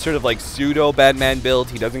going this sort of like pseudo Batman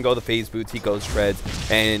build. He doesn't go the phase boots, he goes shreds,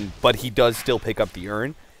 but he does still pick up the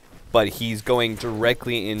urn. But he's going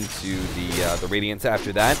directly into the Radiance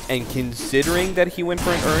after that. And considering that he went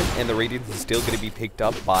for an urn and the Radiance is still going to be picked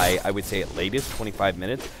up by, I would say at latest, 25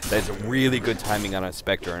 minutes, that's really good timing on a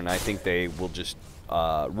Spectre. And I think they will just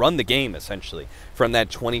run the game, essentially, from that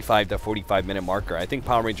 25 to 45 minute marker. I think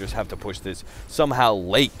Power Rangers have to push this somehow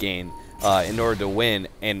late game in order to win.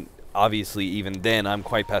 And obviously, even then, I'm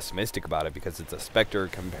quite pessimistic about it because it's a Spectre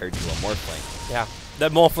compared to a Morphling. Yeah,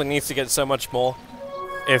 that Morphling needs to get so much more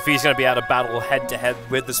if he's going to be able to battle head-to-head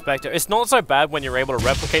with the Spectre. It's not so bad when you're able to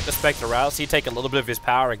replicate the Spectre out, so you take a little bit of his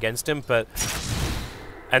power against him, but...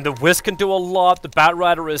 And the Wisp can do a lot. The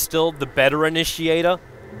Batrider is still the better initiator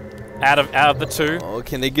out of the two. Oh,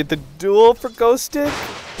 can they get the duel for Ghost Stick?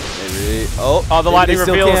 Maybe. Oh, the maybe lightning they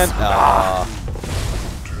still reveals. can.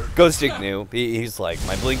 Ghost Stick knew. He's like,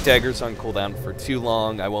 my Blink Dagger's on cooldown for too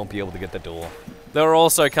long. I won't be able to get the duel. They're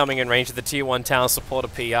also coming in range of the Tier 1 town supporter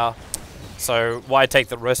PR. So why take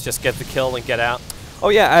the risk? Just get the kill and get out. Oh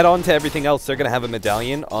yeah, add on to everything else. They're going to have a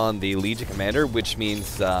medallion on the Legion Commander, which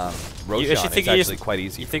means Roshan is actually quite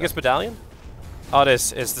easy. You think it's medallion? Oh, it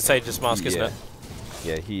is. It's the Sage's Mask, isn't it?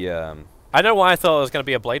 Yeah, he... I know why I thought it was going to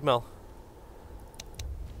be a Blade Mail.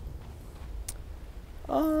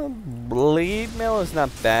 Blade Mail is not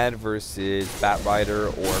bad versus Batrider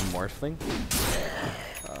or Morphling.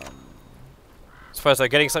 I suppose they're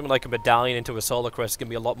getting something like a medallion into a Solar Crest is going to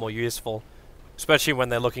be a lot more useful. Especially when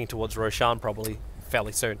they're looking towards Roshan probably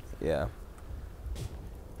fairly soon. Yeah.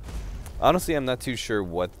 Honestly, I'm not too sure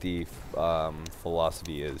what the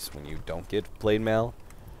philosophy is when you don't get Blade Mail.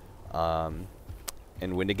 And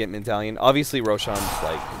when to get Medallion. Obviously, Roshan's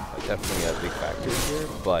like definitely a big factor here,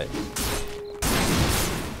 but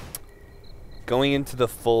going into the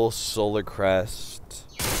full Solar Crest,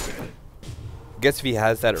 I guess if he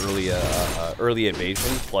has that early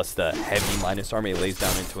evasion plus the heavy minus armor he lays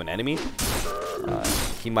down into an enemy,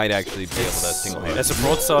 he might actually be able to single-handed. There's a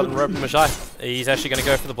broadsword and rope Majai. He's actually going to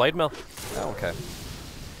go for the Blade Mail. Oh, okay.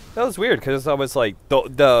 That was weird, because I was like,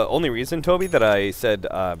 the only reason, Toby, that I said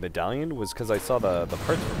Medallion was because I saw the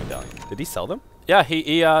parts for Medallion. Did he sell them? Yeah,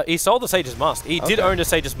 he sold the Sage's Mask. He did own the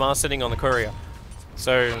Sage's Mask sitting on the courier.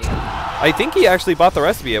 So... I think he actually bought the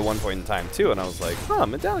recipe at one point in time, too, and I was like, huh,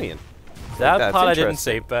 Medallion. That part I didn't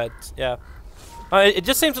see, but yeah. It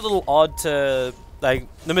just seems a little odd to... Like,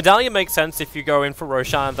 the Medallion makes sense if you go in for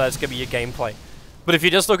Roshan, that's going to be your gameplay. But if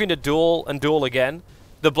you're just looking to duel and duel again,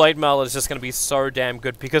 the Blade Mail is just going to be so damn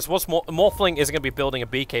good, because Morphling isn't going to be building a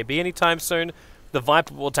BKB anytime soon. The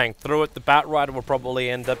Viper will tank through it. The Batrider will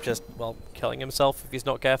probably end up just, well, killing himself if he's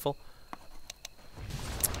not careful.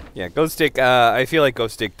 Yeah, Ghost Stick, I feel like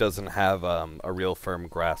Ghost Stick doesn't have a real firm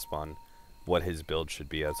grasp on what his build should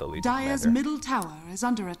be as a Legion Dire's commander. middle tower is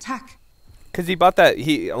under attack. Because he bought that,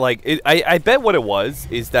 I bet what it was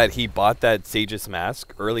is that he bought that Sage's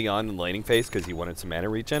Mask early on in the laning phase because he wanted some mana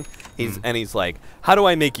regen. And he's like, how do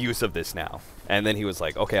I make use of this now? And then he was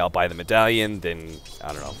like, okay, I'll buy the medallion. Then,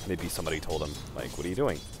 I don't know, maybe somebody told him, like, what are you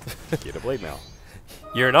doing? Get a Blade Mail.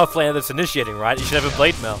 You're an offlaner that's initiating, right? You should have a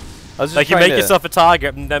Blade Mail. I was just Like, you trying make to- yourself a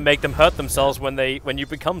target and then make them hurt themselves when you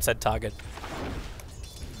become said target.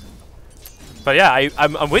 But yeah,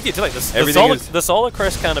 I'm with you too. Like, the Solar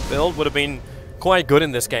Crest kind of build would have been quite good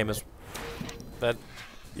in this game, but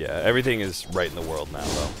Yeah, everything is right in the world now,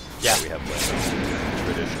 though. Yeah. So we have the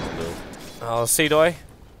traditional build. Seedoy,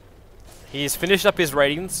 he's finished up his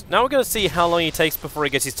ratings. Now we're going to see how long he takes before he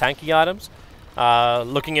gets his tanky items.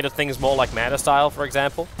 Looking into things more like Mana Style, for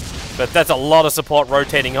example. But that's a lot of support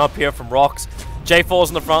rotating up here from Rocks. J4's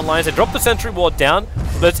in the front lines. They drop the Sentry Ward down,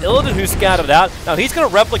 but it's Illidan who's scattered out. Now he's got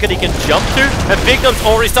a replicate he can jump to, and Big Num's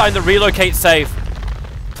already starting to relocate safe.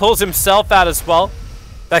 Pulls himself out as well.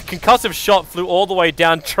 That concussive shot flew all the way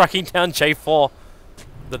down, tracking down J4.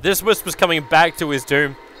 But this Wisp was coming back to his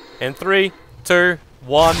doom. In 3, 2,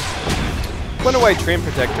 1. Wonder why Train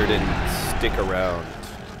Protector didn't stick around.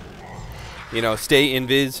 You know, stay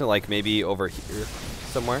invis, like maybe over here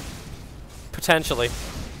somewhere. Potentially.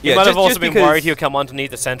 He Yeah, might have just also been because- worried he'll come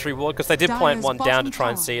underneath the sentry ward, because they did plant one down to try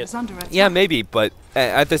and see it. Yeah, maybe, but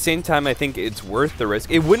at the same time, I think it's worth the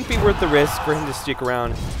risk. It wouldn't be worth the risk for him to stick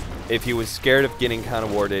around if he was scared of getting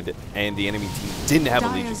counter-warded and the enemy team didn't have a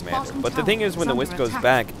Legion commander. But the thing is, when the Wisp goes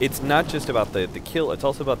back, it's not just about the kill, it's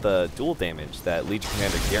also about the dual damage that Legion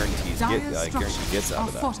commander guarantees gets out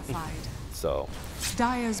of that. So...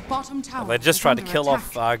 They just tried to kill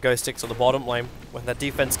off Ghost Sticks on the bottom lane when that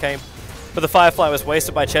defense came. But the Firefly was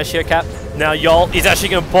wasted by Cheshire Cat. Now Yol is actually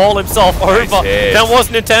going to ball himself over. That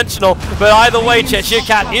wasn't intentional, but either way, Cheshire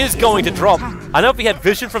Cat is going to drop. I don't know if he had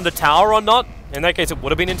vision from the tower or not. In that case, it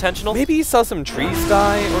would have been intentional. Maybe he saw some trees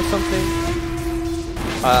die or something.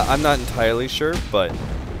 I'm not entirely sure, but...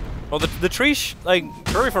 Well, the tree, like,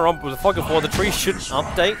 correct me if I'm wrong, with the Fog of War, the tree shouldn't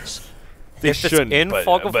update. They shouldn't, in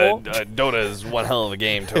Fog of War. Dota is one hell of a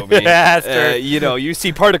game, Toby. Yeah, that's true. You know, you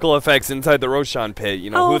see particle effects inside the Roshan pit. You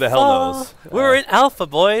know, who the hell knows? We're in alpha,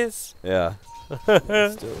 boys. Yeah.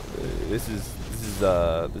 Still, this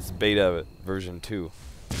is beta version 2,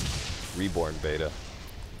 reborn beta. All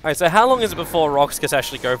right, so how long is it before Rox gets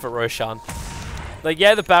actually go for Roshan? Like,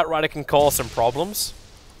 yeah, the Bat Rider can cause some problems,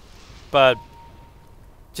 but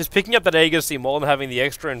just picking up that Agency more than having the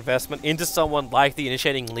extra investment into someone like the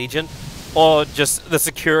Initiating Legion, or just the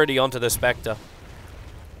security onto the Spectre.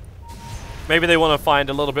 Maybe they want to find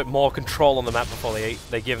a little bit more control on the map before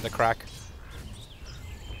they give it a crack.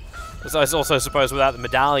 So I also suppose without the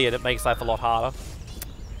medallion, it makes life a lot harder.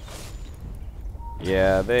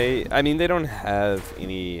 Yeah, I mean, they don't have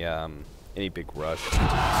any big rush into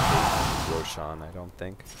Roshan, I don't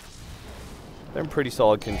think. They're in pretty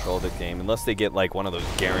solid control of the game, unless they get like one of those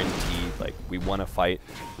guaranteed, like, we want to fight,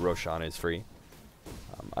 Roshan is free.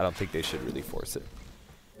 I don't think they should really force it.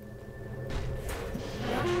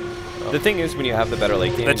 The thing is, when you have the better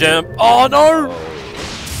late game... The jump! Oh, no!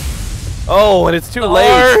 Oh, and it's too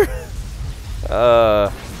late!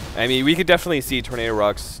 I mean, we could definitely see Tornado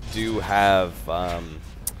Rocks do have a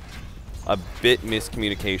bit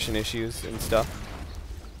miscommunication issues and stuff.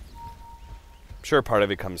 I'm sure part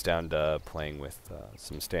of it comes down to playing with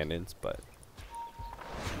some stand-ins, but...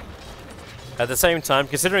 At the same time,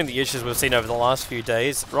 considering the issues we've seen over the last few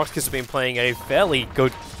days, Roxas have been playing a fairly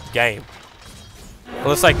good game. It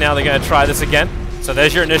looks like now they're going to try this again. So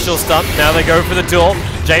there's your initial stunt. Now they go for the duel.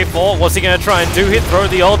 J4, what's he going to try and do here? Throw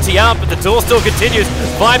the ulti out, but the duel still continues.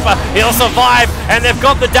 Viper, he'll survive, and they've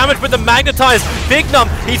got the damage with the magnetized Bignum.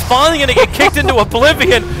 He's finally going to get kicked into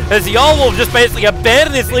oblivion as Yol will just basically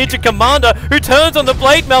abandon his Legion commander, who turns on the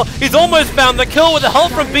Blade Mail. He's almost found the kill with the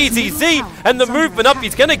help from BZZ, and the movement up,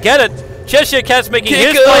 he's going to get it. Cheshire Cat's making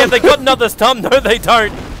his play. Have they got another stun? No, they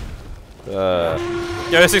don't.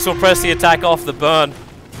 Yosix will press the attack off the burn.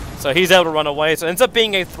 So he's able to run away. So it ends up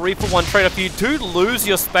being a 3-for-1 trade-off. You do lose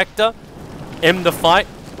your Spectre in the fight.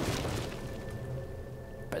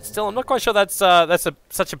 But still, I'm not quite sure that's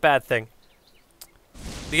such a bad thing.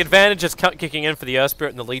 The advantage is kicking in for the Earth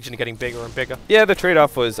Spirit and the Legion getting bigger and bigger. Yeah, the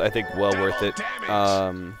trade-off was, I think, well worth it.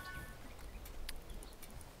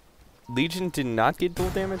 Legion did not get dual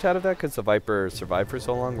damage out of that because the Viper survived for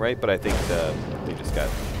so long, right? But I think they just got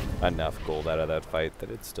enough gold out of that fight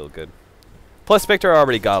that it's still good. Plus, Spectre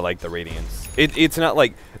already got, like, the Radiance. It's not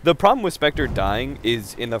like... The problem with Spectre dying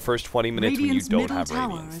is in the first 20 minutes when you don't have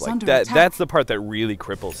Radiance. Like, that's the part that really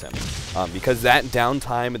cripples him. Because that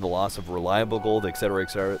downtime and the loss of reliable gold, etc.,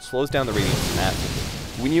 it slows down the Radiance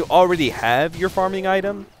massively. When you already have your farming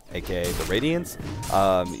item, aka the Radiance,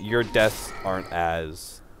 your deaths aren't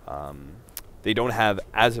as... they don't have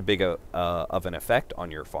as big of an effect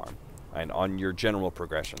on your farm and on your general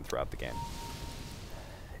progression throughout the game.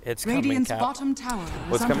 It's Radiant's coming, bottom tower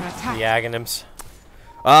What's is under coming? attack. The Aghanims.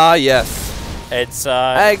 Ah, yes. It's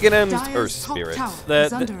Aghanims, Dire's Earth top Spirits. tower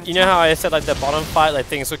is under you know how attack. I said like the bottom fight, like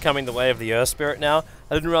things were coming the way of the Earth Spirit now?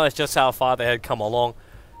 I didn't realize just how far they had come along.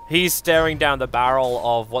 He's staring down the barrel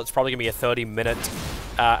of what's probably going to be a 30-minute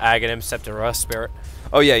Aghanim Scepter Earth Spirit.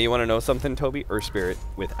 Oh yeah, you want to know something, Toby? Earth Spirit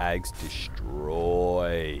with Ags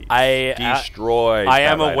destroys. I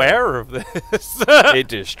am aware of this. It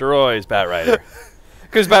destroys Bat Rider.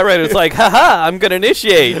 Because Bat Rider's like, haha, I'm going to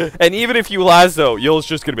initiate. And even if you lasso, Yol's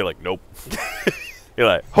just going to be like, nope. You're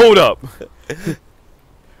like, hold up.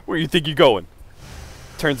 Where you think you're going?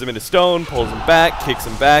 Turns him into stone, pulls him back, kicks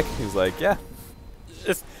him back. He's like, yeah.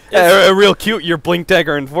 Yeah, real cute, your Blink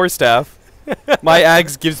Dagger and Force Staff. My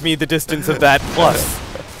Ags gives me the distance of that plus.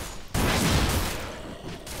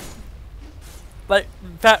 Like,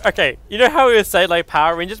 okay, you know how we would say, like,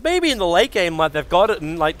 Power Rangers? Maybe in the late game, like, they've got it,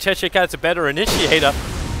 and, like, Cheshire Cat's a better initiator.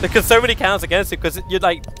 Because so many counters against it, because you're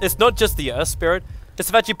like, it's not just the Earth Spirit, it's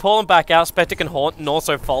the fact you pull him back out, Spectre can haunt and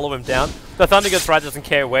also follow him down. The Thundergust Ride doesn't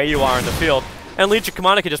care where you are in the field, and Legion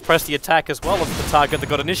Commander can just press the attack as well as the target that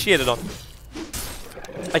got initiated on.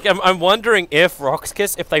 Like, I'm wondering if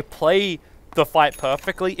Roxkiss, if they play the fight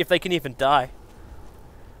perfectly, if they can even die.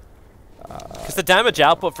 Because the damage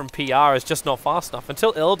output from PR is just not fast enough.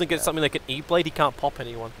 Until Illidan gets something like an E-Blade, he can't pop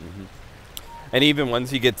anyone. And even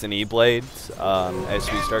once he gets an E-Blade, as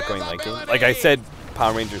we start going late game, like I said,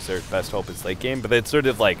 Power Rangers, their best hope is late game, but it's sort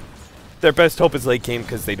of like their best hope is late game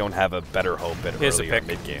because they don't have a better hope at early or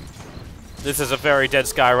mid game. This is a very dead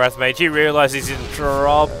Skywrath mage. He realizes he's in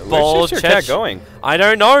trouble. Where's your cat going? I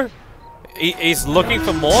don't know. He's looking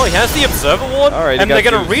for more. He has the Observer Ward, and they're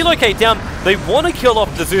going to relocate down. They want to kill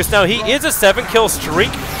off the Zeus. Now, he is a 7-kill streak,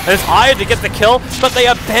 and it's hired to get the kill, but they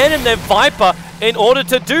abandon their Viper in order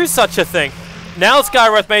to do such a thing. Now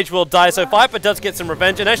Skywrath Mage will die, so Viper does get some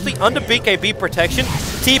revenge, and actually under BKB protection,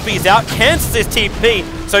 TP's out, cancels his TP,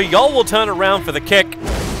 so Yol will turn around for the kick.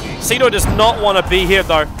 Cedo does not want to be here,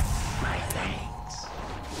 though.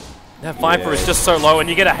 That Viper is just so low, and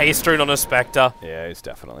you get a haste rune on a Spectre. Yeah, he's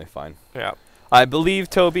definitely fine. Yeah. I believe,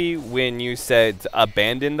 Toby, when you said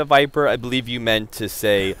abandon the Viper, I believe you meant to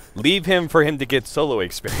say leave him for him to get solo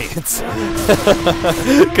experience.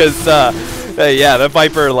 Because, yeah, that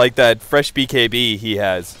Viper, like that fresh BKB he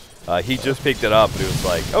has, he just picked it up, and it was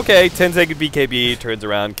like, okay, 10-second BKB, turns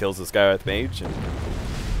around, kills the Skywrath Mage, and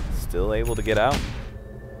still able to get out.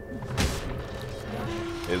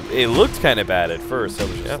 It looked kind of bad at first. I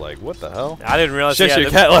was just like, what the hell? I didn't realize Shush your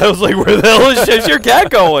cat. I was like, where the hell is Shush your cat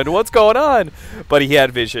going? What's going on? But he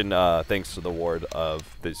had vision thanks to the ward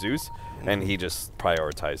of the Zeus, and he just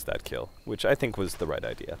prioritized that kill, which I think was the right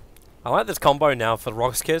idea. I like this combo now for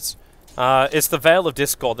Roxkiss. It's the Veil of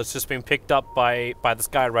Discord that's just been picked up by the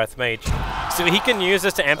Skywrath Mage. So he can use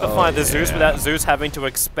this to amplify the Zeus without Zeus having to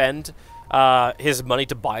expend his money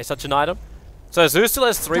to buy such an item. So Zeus still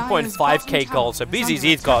has 3.5k gold, so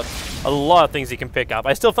BZZ's got a lot of things he can pick up.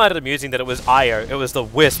 I still find it amusing that it was Io, it was the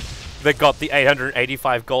Wisp, that got the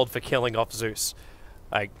 885 gold for killing off Zeus.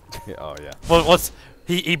 Like, yeah, oh yeah. Well,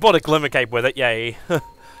 he bought a Glimmer Cape with it, yay. But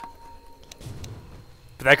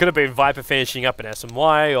that could have been Viper finishing up an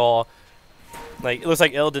SMY, or like it looks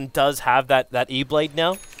like Illidan does have that E-Blade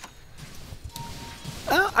now.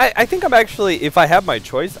 I think I'm actually, if I have my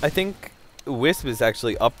choice, I think Wisp is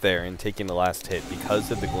actually up there in taking the last hit because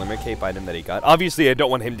of the Glimmer Cape item that he got. Obviously, I don't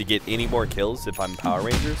want him to get any more kills if I'm Power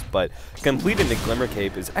Rangers, but completing the Glimmer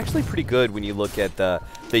Cape is actually pretty good when you look at the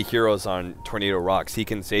heroes on Tornado Rocks. He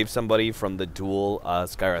can save somebody from the dual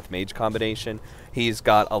Skywrath Mage combination. He's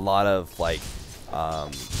got a lot of like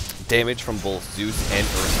damage from both Zeus and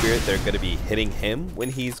Earth Spirit. They're going to be hitting him when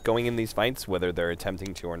he's going in these fights, whether they're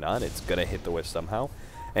attempting to or not. It's going to hit the Wisp somehow.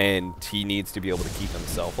 And he needs to be able to keep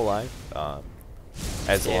himself alive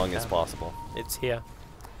as long as possible. It's here.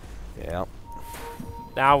 Yeah.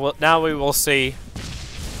 Now we will see.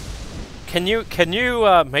 Can you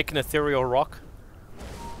make an ethereal rock?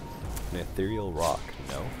 An ethereal rock?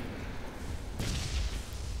 No.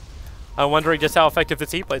 I'm wondering just how effective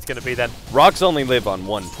this E-Blade's going to be then. Rocks only live on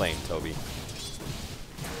one plane, Toby.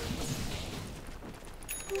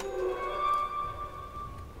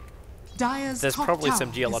 There's probably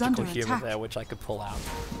some geological humor there which I could pull out.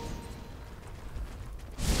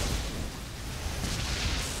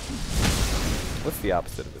 What's the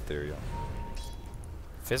opposite of ethereal?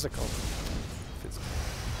 Physical. Physical.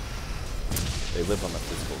 They live on the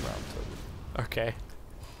physical realm, Toby. Okay.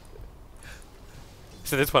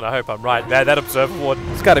 So this one I hope I'm right. Man, that Observer Ward.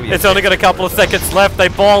 It's gotta be. It's only got a couple of seconds left. They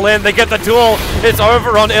ball in, they get the duel. It's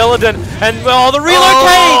over on Illidan. And the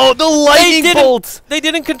relocate! Oh, the lightning bolt! They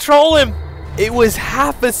didn't control him. It was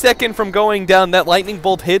half a second from going down. That lightning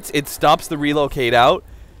bolt hits, it stops the relocate out,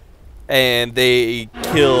 and they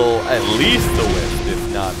kill at least the Wisp,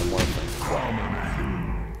 if not the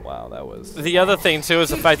Morphling. Wow, that was... The other thing, too, is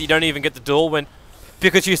the fact that you don't even get the duel when...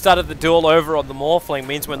 Because you started the duel over on the Morphling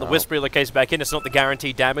means when the Wisp relocates back in, it's not the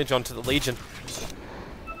guaranteed damage onto the Legion.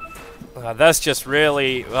 That's just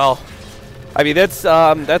really, well... I mean, that's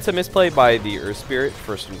a misplay by the Earth Spirit,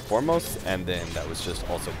 first and foremost, and then that was just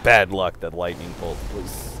also bad luck that lightning bolt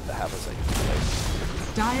was a half a second delay.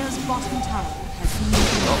 Dire's bottom tower has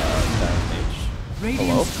been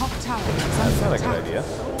Radiant's top tower That's not a good idea.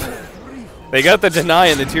 They got the deny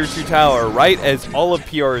in the tier 2 tower right as all of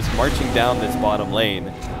PR is marching down this bottom lane,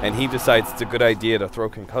 and he decides it's a good idea to throw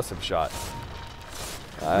concussive shot.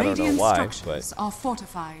 I don't know why, but are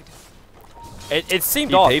fortified. It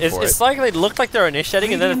seemed odd. It's like they looked like they were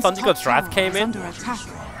initiating, and then the Thundergod's Wrath came in,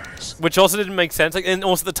 which also didn't make sense. And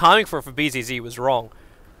also the timing for BZZ was wrong.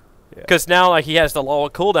 Because now like he has the lower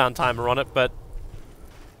cooldown timer on it, but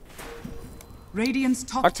Radiant's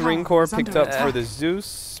top Octarine tower Core is picked under up attack. for the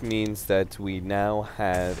Zeus means that we now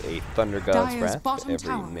have a Thunder God's Dire's Wrath bottom every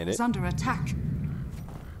tower minute. is under attack.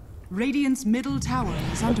 Radiant's middle tower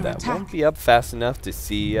is under That attack. won't be up fast enough to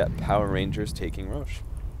see Power Rangers taking Roche.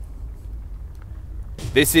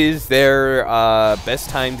 This is their best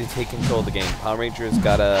time to take control of the game. Power Rangers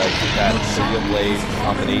gotta get that Studio Blade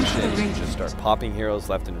combination and just start popping heroes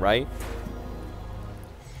left and right.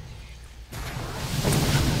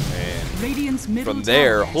 And Radiant's middle from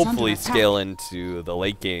there, tower is under hopefully attack. scale into the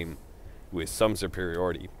late game with some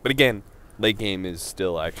superiority. But again, late game is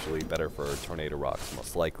still actually better for Tornado Rocks,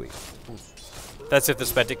 most likely. that's if the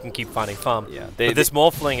Spectre can keep finding farm. Yeah, But this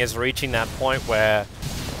Morphling is reaching that point where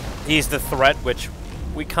he's the threat which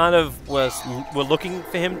we kind of were looking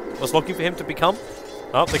for him to become.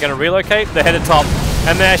 Oh, they're going to relocate. They're headed top,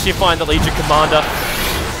 and they actually find the Legion Commander.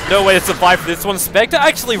 No way to survive for this one. Spectre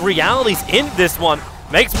actually reality's in this one.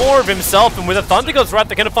 Makes more of himself, and with a Thunder God's Wrath,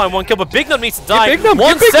 they're going to find one kill, but Big Num needs to die. Big Num,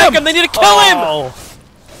 1 Big Num. second, they need to kill him!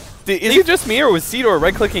 Is it just me, or was Cedar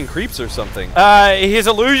right-clicking creeps or something? His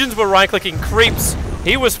illusions were right-clicking creeps.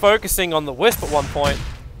 He was focusing on the Wisp at one point.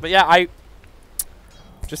 But yeah,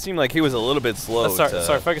 Just seemed like he was a little bit slow.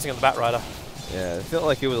 sorry, focusing on the Bat Rider. Yeah, I felt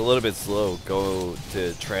like he was a little bit slow go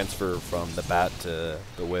to transfer from the Bat to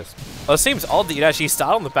the Wisp. Well, it seems odd that you'd actually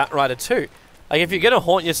start on the Bat Rider too. Like, if you're going to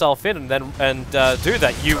haunt yourself in and do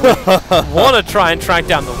that, you would want to try and track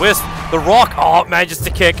down the Wisp. The Rock, manages to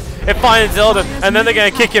kick. It finds Illidan, and then they're going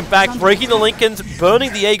to kick him back, breaking the Lincolns,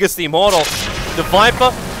 burning the Aegis the Immortal. The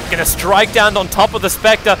Viper going to strike down on top of the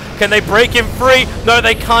Spectre. Can they break him free? No,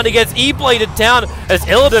 they can't. He gets E-bladed down as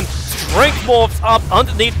Illidan strength morphs up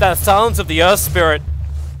underneath that Silence of the Earth Spirit.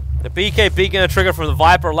 The BKB going to trigger from the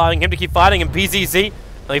Viper, allowing him to keep fighting, and BZZ,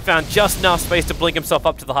 he found just enough space to blink himself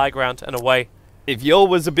up to the high ground and away. If Yo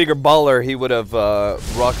was a bigger baller, he would have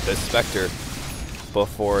rocked the Spectre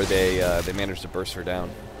before they managed to burst her down.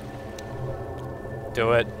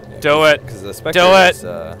 Do it. Do it. Because the Spectre Do it. is,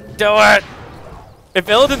 Do it. If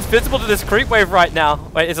Illidan's visible to this creep wave right now,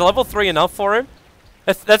 wait, is level 3 enough for him?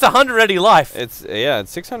 That's 180 life. it's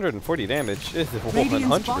 640 damage. It's Radiant's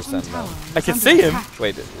 100% bottom now. tower I is can under see him. attack.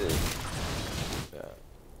 Wait.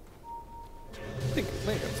 I think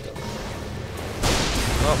that's done.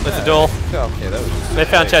 Oh, there's a duel. Okay, that was just They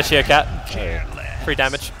found Cheshire Cat. Hey. 3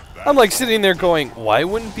 damage. I'm like sitting there going, why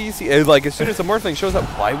wouldn't BC, like as soon as the Morphling shows up,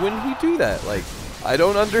 why wouldn't he do that? Like, I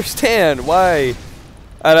don't understand why.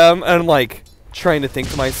 And I'm like trying to think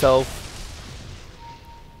to myself,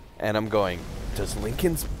 and I'm going, does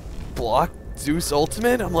Lincoln's block Zeus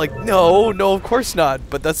ultimate? I'm like, no, of course not.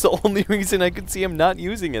 But that's the only reason I could see him not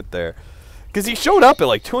using it there. Because he showed up at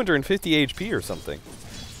like 250 HP or something.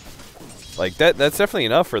 Like that's definitely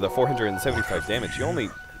enough for the 475 damage. You only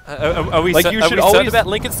Are we Like, cer- you are should we certain always- about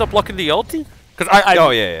Lincoln stop blocking the ulti? Because I oh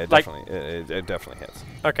yeah, like, definitely, it definitely hits.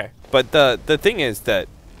 Okay. But the thing is that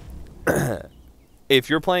if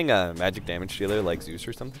you're playing a magic damage dealer like Zeus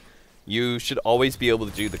or something, you should always be able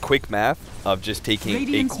to do the quick math of just taking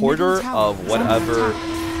Radiant's a quarter middle tower of is under whatever.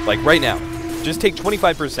 attack. Like right now, just take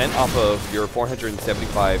 25% off of your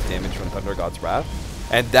 475 damage from Thunder God's Wrath,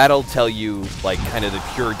 and that'll tell you like kind of the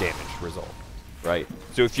pure damage result, right?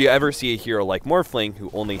 So if you ever see a hero like Morphling who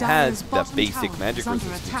only has Dire's that bottom basic tower magic is under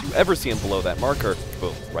resistance, attack. you ever see him below that marker,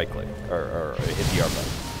 boom, right click or hit the R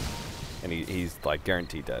button, and he's like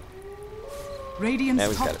guaranteed dead. Now Radiant's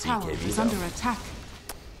he's top got a tower BKB is though. under attack.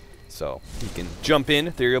 So he can jump in,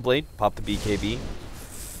 Ethereal Blade, pop the BKB,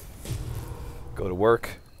 go to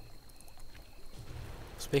work.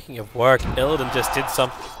 Speaking of work, Illidan just did some.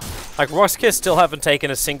 Like, Roxkiss still haven't taken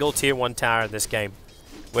a single tier 1 tower in this game,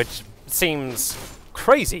 which seems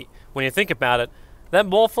crazy when you think about it. That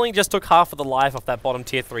Morphling just took half of the life off that bottom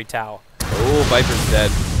tier 3 tower. Oh, Viper's dead.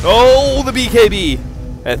 Oh, the BKB!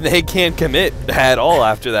 And they can't commit at all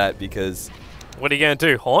after that because, What are you going to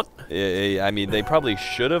do, haunt? I mean, they probably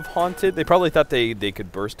should have haunted. They probably thought they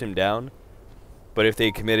could burst him down. But if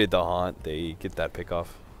they committed the haunt, they get that pick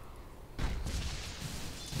off.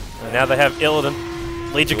 And now they have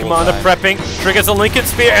Illidan. Legion Duel Commander time. prepping, triggers a Lincoln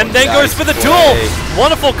Spear, and then Nice goes for the play. duel!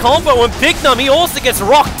 Wonderful combo, and Bignum, he also gets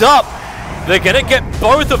rocked up! They're gonna get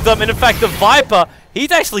both of them, and in fact the Viper,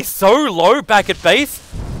 he's actually so low back at base.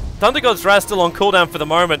 Thunder God's Wrath still on cooldown for the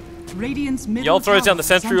moment. Radiant's middle Yol throws down the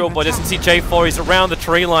tower is Sentry Orb, under but doesn't see attack. J4, he's around the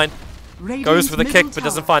tree line. Radiant's Goes for the middle kick, but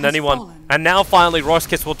doesn't tower find has anyone. fallen. And now finally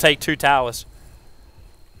Roxkiss will take 2 towers.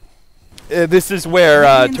 This is where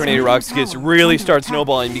Radiant's Tornado middle Rocks gets tower really is under starts attack.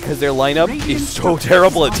 snowballing because their lineup Radiant's is so top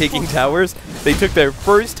terrible at tower taking has towers They took their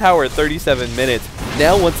first tower at 37 minutes.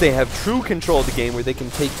 Now, once they have true control of the game where they can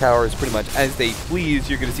take towers pretty much as they please,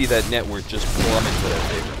 you're going to see that net worth just plummet to their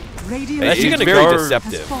favor. It's very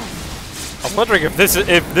deceptive. I'm wondering if this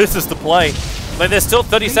is the play. Like, there's still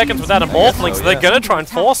 30 seconds without a Morphling, so they're going to try and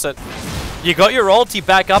force it. You got your ulti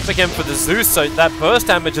back up again for the Zeus, so that burst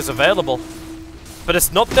damage is available. But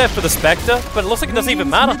it's not there for the Spectre, but it looks like it doesn't even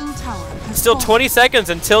matter. Still 20 seconds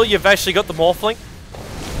until you've actually got the Morphling.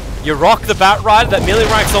 You rock the Batrider, that melee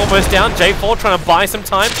rank's almost down. J4 trying to buy some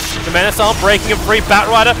time. The Manasar breaking him free.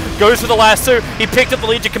 Batrider goes for the lasso. He picked up the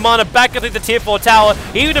Legion Commander back into the tier 4 tower.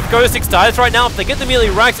 Even if Ghost 6 dies right now, if they get the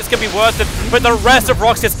melee ranks, it's going to be worth it. But the rest of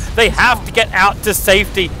Roxas, they have to get out to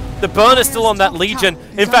safety. The burn is still on that Legion.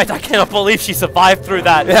 In fact, I cannot believe she survived through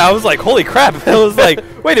that. Yeah, I was like, holy crap. I was like,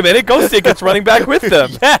 wait a minute, Ghost 6 is running back with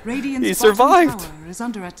them. Yeah, he survived. Is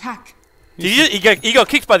under attack. He got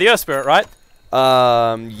kicked by the Earth Spirit, right?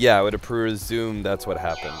 Yeah, I would have presumed that's what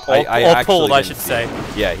happened. Or pulled, I should say.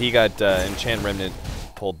 Yeah, he got Enchant Remnant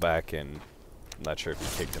pulled back, and I'm not sure if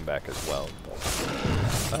he kicked him back as well.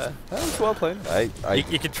 But, that was well played.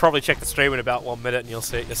 You could probably check the stream in about 1 minute, and you'll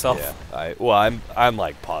see it yourself. Yeah, I'm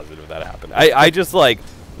like positive that happened. I just like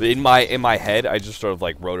in my head, I just sort of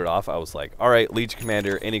like wrote it off. I was like, all right, Legion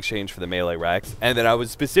Commander in exchange for the melee racks, and then I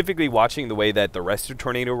was specifically watching the way that the rest of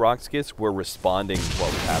Tornado Roxas were responding to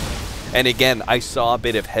what was happening. And again, I saw a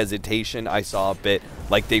bit of hesitation. I saw a bit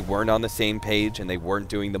like they weren't on the same page and they weren't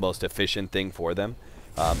doing the most efficient thing for them.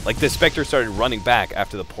 Like the Spectre started running back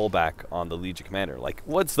after the pullback on the Legion Commander. Like,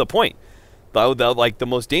 what's the point? Like the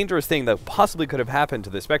most dangerous thing that possibly could have happened to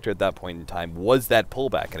the Spectre at that point in time was that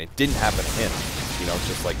pullback, and it didn't happen to him. You know,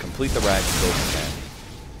 just like complete the racks, go for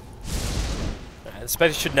that. The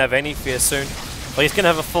Spectre shouldn't have any fear soon. Well, he's going to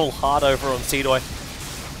have a full heart over on Seedoy.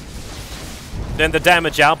 Then the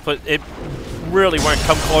damage output, it really won't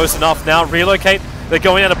come close enough now. Relocate. They're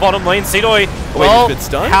going out of bottom lane. Seedoy, well,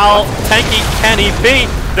 how tanky can he be?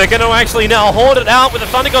 They're going to actually now hoard it out with the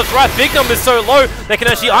Thunder God's Wrath. Big Number's so low, they can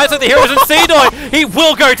actually isolate the heroes. And Seedoy, he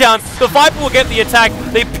will go down. The Viper will get the attack.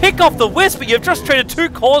 They pick off the Wisp, but you've just traded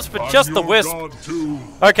 2 cores for just the Wisp.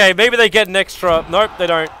 Okay, maybe they get an extra. Nope, they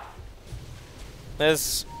don't.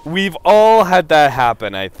 We've all had that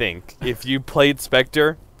happen, I think. If you played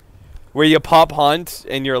Spectre, where you pop Haunt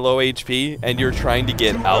and you're low HP and you're trying to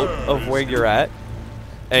get out of where you're at,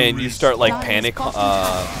 and you start like panic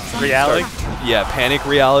reality. Panic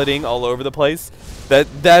realitying all over the place.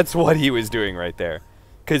 That's what he was doing right there,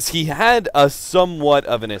 because he had a somewhat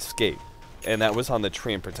of an escape, and that was on the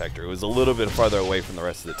Treant Protector. It was a little bit farther away from the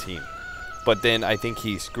rest of the team, but then I think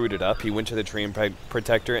he screwed it up. He went to the Treant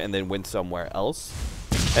Protector and then went somewhere else,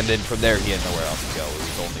 and then from there he had nowhere else to go. It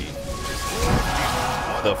was only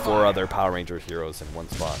the 4 other Power Ranger heroes in one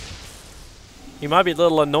spot. He might be a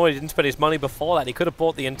little annoyed he didn't spend his money before that. He could have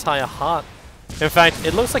bought the entire heart. In fact,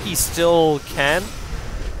 it looks like he still can.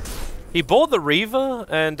 He bought the Reaver,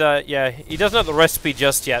 and yeah, he doesn't have the recipe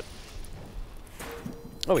just yet.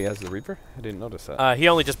 Oh, he has the Reaver? I didn't notice that. He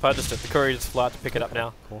only just purchased it. The courier just flew out to pick it up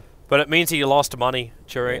now. Cool. But it means he lost money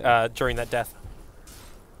during during that death.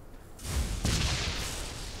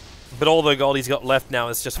 But all the gold he's got left now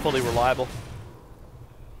is just fully reliable.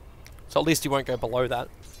 So at least he won't go below that.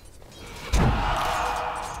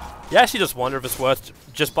 You actually just wonder if it's worth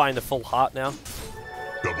just buying the full heart now.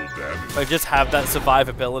 Double damage. Like, just have that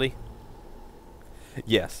survivability.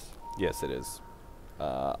 Yes. Yes, it is.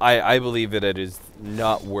 I believe that it is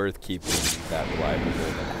not worth keeping that reliable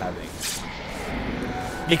than having.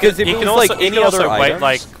 Because if he it can was also, like any other wait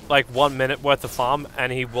items, like 1 minute worth of farm,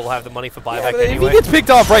 and he will have the money for buyback but anyway. if he gets picked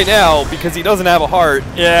off right now because he doesn't have a heart.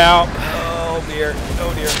 Yeah. Oh dear.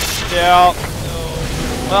 Oh dear. Yeah.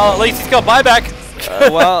 Well, at least he's got buyback.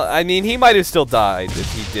 Well, I mean, he might have still died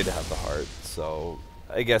if he did have the heart, so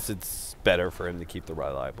I guess it's better for him to keep the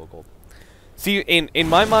reliable gold. See, in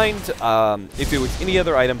my mind, if it was any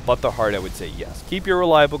other item but the heart, I would say yes. Keep your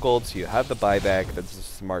reliable gold so you have the buyback. That's a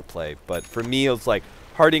smart play. But for me, it's like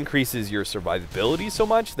heart increases your survivability so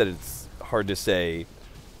much that it's hard to say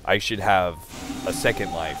I should have a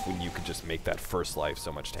second life when you could just make that first life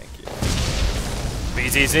so much tankier.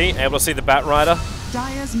 BZZ, able to see the Batrider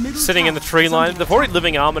sitting in the tree line. They've already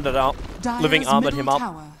living armored him up,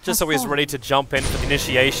 just so he's ready to jump in for the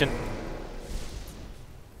initiation.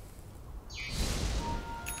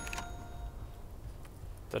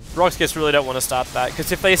 The Roxas really don't want to start that,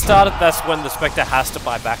 because if they start it, that's when the Spectre has to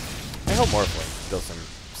buy back. I hope Morphling doesn't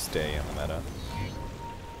stay in the meta.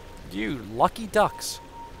 You lucky ducks.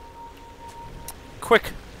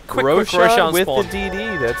 Quick Roshan with spawn. the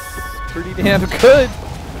DD, that's pretty damn good.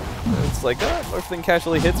 It's like, Morphling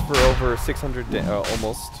casually hits for over 600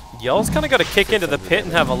 almost. Y'all's kind of got to kick into the pit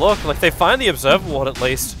and have a look. Like, they find the Observer Ward at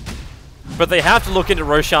least. But they have to look into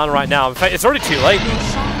Roshan right now. In fact, it's already too late.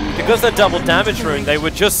 Because they're double damage rune, they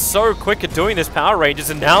were just so quick at doing this, Power Rangers,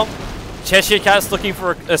 and now Cheshire Cat's looking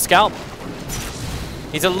for a scalp.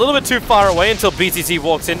 He's a little bit too far away until BZZ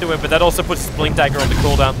walks into him, but that also puts his Blink Dagger on the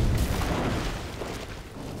cooldown.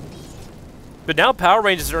 But now Power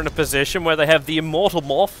Rangers are in a position where they have the Immortal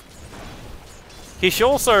Morph. He should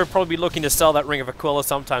also probably be looking to sell that Ring of Aquila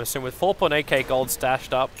sometime soon with 4.8k gold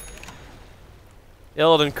stashed up.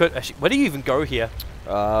 Illidan could... Actually, where do you even go here?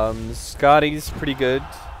 Scotty's pretty good.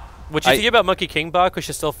 What do you think about Monkey King Bar? Because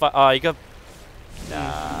you're still... you got...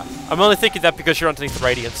 Nah. I'm only thinking that because you're underneath the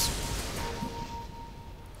Radiance.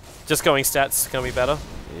 Just going stats is going to be better.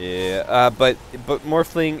 Yeah, but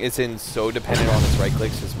Morphling isn't so dependent on his right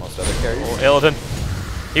clicks as most other carriers. Oh, Illidan.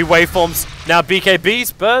 He waveforms. Now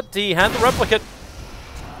BKBs, but he had the replicate.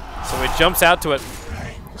 So he jumps out to it.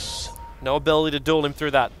 No ability to duel him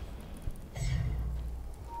through that.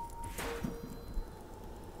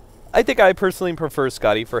 I think I personally prefer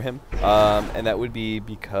Scotty for him, and that would be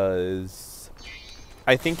because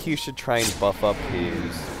I think he should try and buff up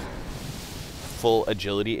his full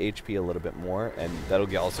agility HP a little bit more, and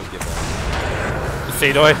that'll also give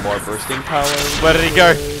him more bursting power. Where did he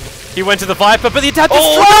go? He went to the Viper, but the attack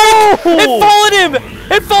Oh! no! It followed him!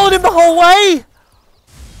 It followed him the whole way!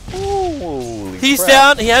 Holy He's crap.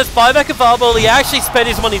 down, he has buyback available. He actually spent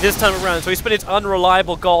his money this time around, so he spent his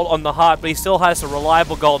unreliable gold on the heart, but he still has a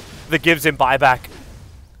reliable gold that gives him buyback.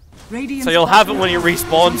 Radiant's So you'll have it when he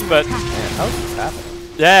respawns, but... Man, how's this happening?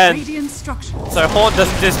 Yeah, Radiant structures. so Horn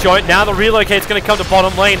doesn't disjoint. Now the relocate's going to come to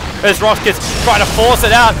bottom lane as Rockets trying to force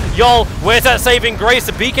it out. Yol, where's that saving grace?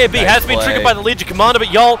 The BKB has been triggered by the Legion Commander, but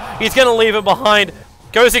Yol, he's going to leave him behind.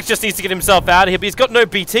 Gozix just needs to get himself out of here, but he's got no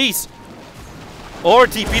BTs. Or a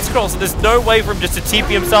TP scroll, so there's no way for him just to TP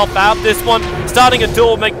himself out. This one, starting a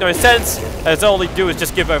duel make no sense, as all he do is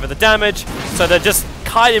just give over the damage. So they just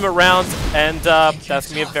kite him around, and that's going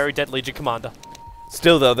to be a very dead Legion Commander.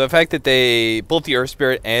 Still, though, the fact that both the Earth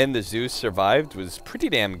Spirit and the Zeus survived was pretty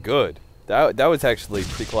damn good. That was actually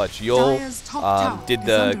pretty clutch. Yol did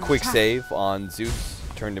the quick save on Zeus,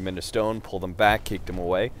 turned him into stone, pulled him back, kicked him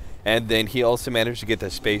away, and then he also managed to get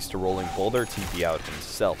the space to Rolling Boulder, TP out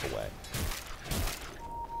himself away.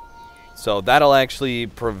 So that'll actually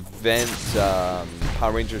prevent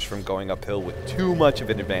Power Rangers from going uphill with too much of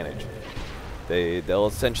an advantage. They'll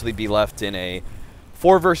essentially be left in a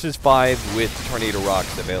 4 versus 5 with Tornado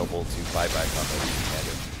Rocks available to buy back on the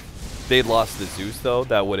commander. If they'd lost the Zeus, though,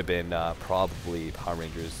 that would have been probably Power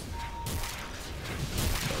Rangers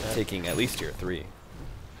taking at least tier 3.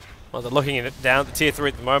 Well, they're looking at it down to tier 3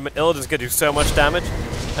 at the moment. Illidan's going to do so much damage,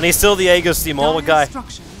 and he's still the Aegis Steamroller guy.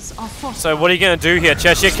 So what are you going to do here?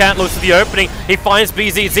 Cheshire Cat looks at the opening. He finds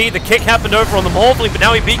BZZ. The kick happened over on the Morphling, but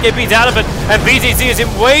now he BKB's out of it, and BZZ is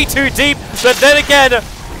in way too deep. But then again,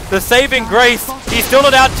 the saving grace. He's still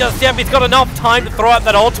not out just yet, but he's got enough time to throw out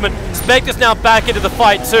that ultimate. Spectre's now back into the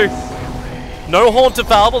fight too. No Haunt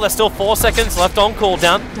available. There's still 4 seconds left on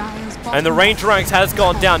cooldown. And the range ranks has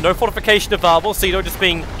gone down. No fortification available. Cedo just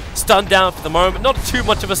being stunned down for the moment. Not too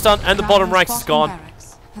much of a stun, and the bottom ranks is gone.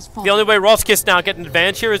 The only way Roskis now get an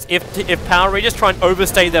advantage here is if Power Rangers try and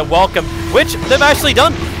overstay their welcome, which they've actually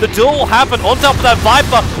done. The duel will happen on top of that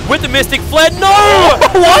Viper with the Mystic Flare. No!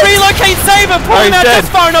 Relocate Saber! Pull him out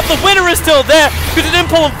just far enough. The winner is still there because it didn't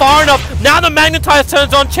pull him far enough. Now the Magnetize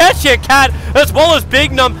turns on Cheshire Cat as well as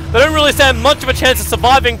Big Num. They don't really stand much of a chance of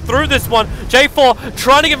surviving through this one. J4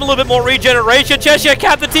 trying to give him a little bit more regeneration. Cheshire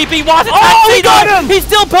Cat, the TP was attacked. Oh, he got him! He's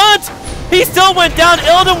still burnt! He still went down.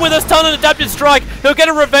 Illidan with a stun and adapted strike. He'll get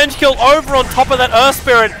a revenge kill over on top of that Earth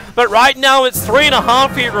Spirit. But right now it's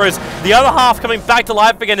 3.5 heroes. The other half coming back to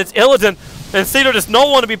life again. It's Illidan. And Cedo does not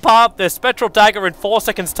want to be part of their Spectral Dagger in 4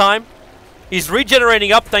 seconds time. He's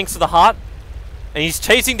regenerating up thanks to the heart. And he's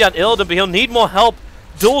chasing down Illidan, but he'll need more help.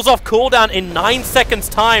 Duel's off cooldown in 9 seconds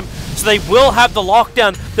time. So they will have the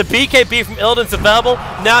lockdown. The BKB from Illidan's available.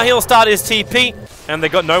 Now he'll start his TP. And they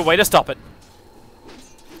got no way to stop it.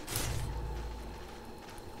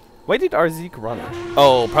 Why did Arzik run?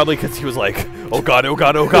 Oh, probably because he was like, oh god, oh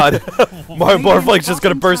god, oh god. Morphling's just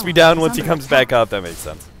going to burst me down once he comes back up. That makes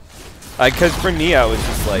sense. Because for me, I was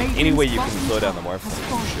just like, any way you can slow down the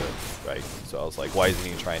Morphling, you should, right? So I was like, why isn't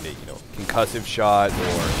he trying to, you know, concussive shot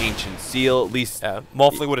or ancient seal? At least... Yeah,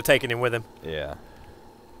 Morphling would have taken him with him. Yeah.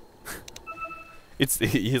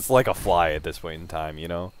 He's like a fly at this point in time, you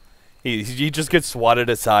know? He just gets swatted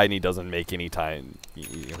aside and he doesn't make any time.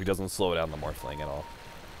 He doesn't slow down the Morphling at all.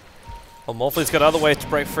 Well, Morphley's got other ways to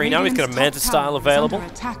break free now. He's got a Manta style available.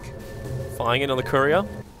 Flying in on the courier.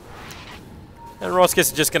 And Roskis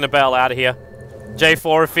is just going to bail out of here.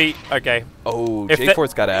 J4 if he... Okay. Oh,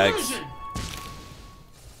 J4's got eggs.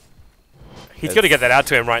 He's got to get that out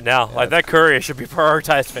to him right now. Yeah, like, that courier should be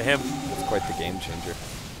prioritized for him. That's quite the game changer.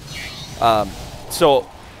 So,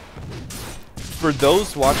 for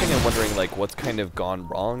those watching and wondering, like, what's kind of gone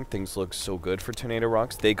wrong, things look so good for Tornado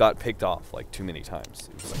Rocks, they got picked off, like, too many times.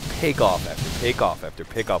 It was like pick off after pick off after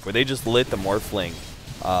pick off, where they just lit the Morphling.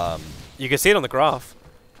 You can see it on the graph.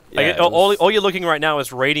 Yeah, like, all you're looking right now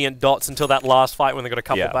is Radiant dots until that last fight when they got a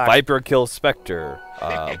couple back. Viper kills Spectre.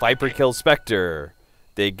 Viper kills Spectre.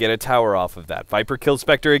 They get a tower off of that. Viper kills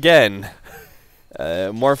Spectre again.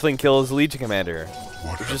 Morphling kills Legion Commander.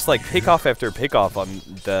 It's just like pick-off after pick-off on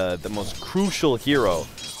the most crucial hero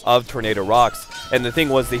of Tornado Rocks. And the thing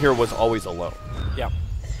was, the hero was always alone. Yeah.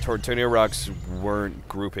 Tornado Rocks weren't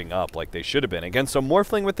grouping up like they should have been against a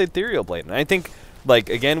Morphling with the Ethereal Blade. And I think, like,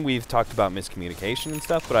 again, we've talked about miscommunication and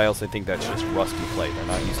stuff, but I also think that's just rusty play. They're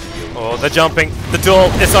not used to dealing with Oh, they're jumping. The duel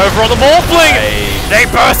is over on the Morphling! Nice. They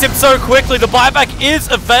burst him so quickly. The buyback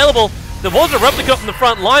is available. There was a replica from the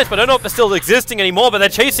front lines, but I don't know if they're still existing anymore, but they're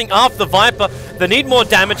chasing after the Viper. They need more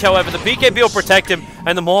damage, however. The BKB will protect him,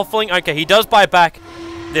 and the Morphling, okay, he does buy back.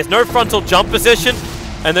 There's no frontal jump position,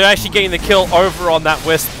 and they're actually getting the kill over on that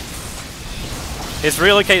Wisp. His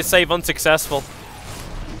relocate save unsuccessful.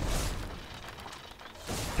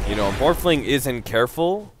 You know, Morphling isn't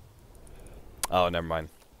careful. Oh, never mind.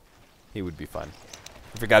 He would be fine.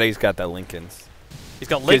 I forgot he's got that Lincoln's. He's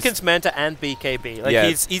got Lincoln's Manta and BKB. Like, yeah.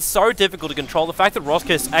 he's so difficult to control. The fact that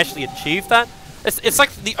Roskis actually achieved that, it's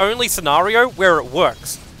like the only scenario where it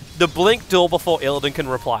works. The blink duel before Illidan can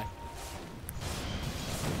reply.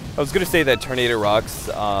 I was going to say that Tornado Rocks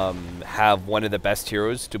have one of the best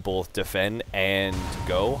heroes to both defend and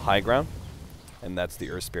go high ground, and that's the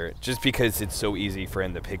Earth Spirit, just because it's so easy for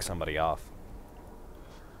him to pick somebody off.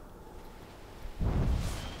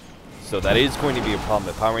 So that is going to be a problem.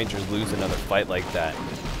 If Power Rangers lose another fight like that,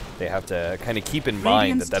 they have to kind of keep in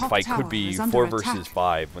mind that that fight could be 4 versus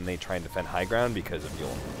 5 when they try and defend high ground because of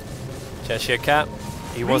Yule. Cheshire Cat,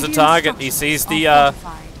 he was a target. He sees the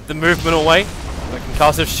movement away. A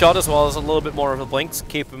concussive shot as well as a little bit more of a blink to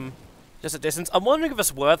keep him just a distance. I'm wondering if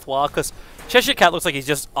it's worthwhile because Cheshire Cat looks like he's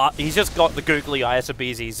just got the googly eyes of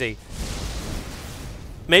BZZ.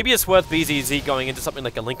 Maybe it's worth BZZ going into something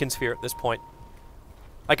like a Lincoln Sphere at this point.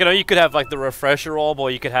 Like, I know you could have like the Refresher Orb, or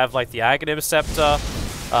you could have like the Aghanim Scepter.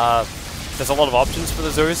 There's a lot of options for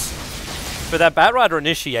the Zeus. But that Batrider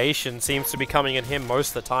Initiation seems to be coming in him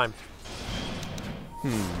most of the time.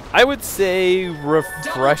 I would say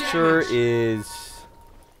Refresher is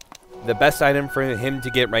the best item for him to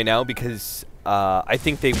get right now because I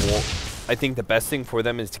think they won't. I think the best thing for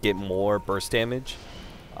them is to get more burst damage.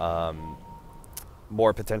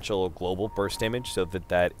 More potential global burst damage, so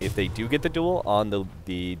that if they do get the duel on the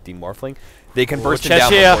Morphling, they can burst him down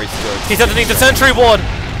before he's underneath the Sentry Ward.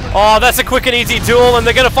 Oh, that's a quick and easy duel, and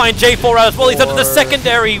they're going to find J4 out as well. He's under the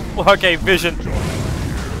secondary vision.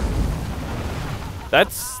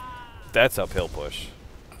 That's uphill push.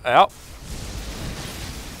 Yep.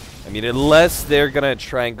 I mean, unless they're going to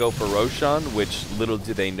try and go for Roshan, which little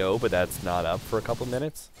do they know, but that's not up for a couple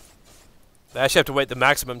minutes. They actually have to wait the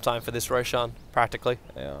maximum time for this Roshan, practically.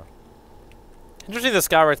 Yeah. Interesting, the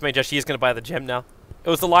Skywrath Mage actually is going to buy the gem now. It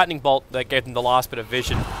was the Lightning Bolt that gave them the last bit of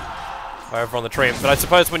vision over on the Treant. But I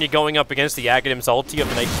suppose when you're going up against the Aghanim's ulti of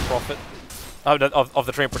the Nature's Prophet, of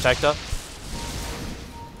the Treant Protector,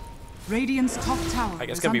 Radiant's top tower I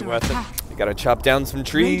guess it's going to be worth it. You got to chop down some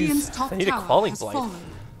trees. They need a Quelling Blade.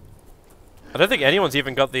 I don't think anyone's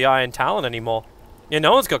even got the Iron Talon anymore. Yeah,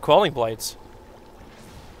 no one's got Quelling Blades.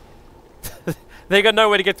 They got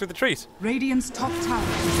nowhere to get through the trees. Radiant's top tower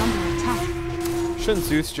is under attack. Shouldn't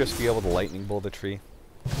Zeus just be able to lightning bolt the tree?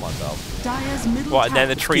 Come on, Val. Dire's middle What, and then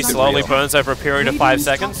the tree slowly burns over a period of 5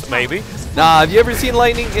 seconds? Maybe? Nah, have you ever seen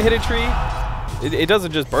lightning hit a tree? It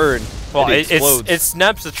doesn't just burn. Well, it explodes. it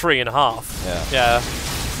snaps the tree in half. Yeah.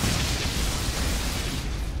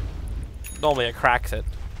 Normally it cracks it.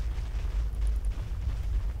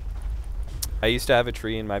 I used to have a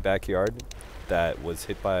tree in my backyard that was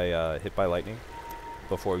hit by lightning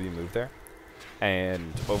before we moved there,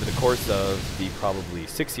 and over the course of the probably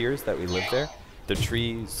 6 years that we lived there, the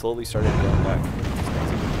tree slowly started growing back.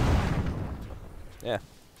 Yeah,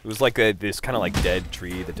 it was like this kind of like dead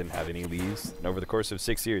tree that didn't have any leaves, and over the course of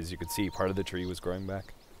 6 years, you could see part of the tree was growing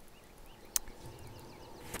back.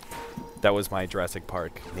 That was my Jurassic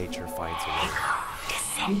Park nature finds a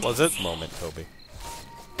way. Was it? Moment, Toby.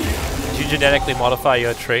 Did you genetically modify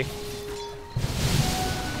your tree?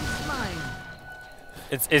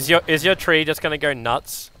 Is your tree just gonna go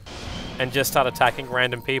nuts and just start attacking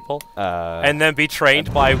random people? And then be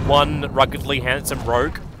trained by one ruggedly handsome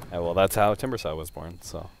rogue? Well, that's how Timbersaw was born,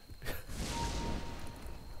 so.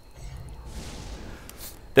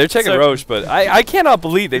 They're checking Roche, but I cannot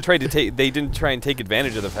believe they didn't try and take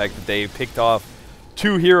advantage of the fact that they picked off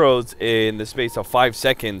 2 heroes in the space of 5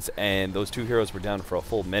 seconds, and those 2 heroes were down for a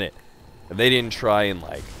full minute. And they didn't try and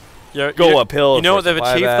like go uphill. You know what they've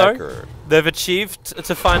achieved though? They've achieved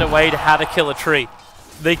to find a way to how to kill a tree.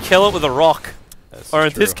 They kill it with a rock, or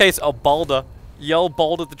in this case, a boulder. Yell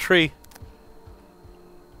boulder the tree.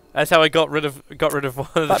 That's how I got rid of one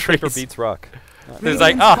of the trees. Paper beats rock. It's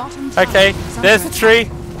like, oh, okay, there's the tree,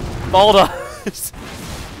 boulder.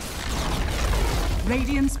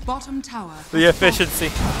 Radiant's bottom tower. The efficiency.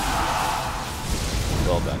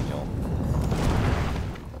 Well done, Yul.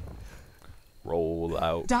 Roll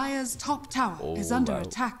out. Dire's top tower is under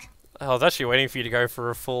attack. I was actually waiting for you to go for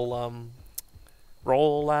a full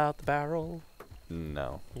roll out the barrel.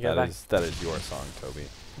 No, that is your song, Toby.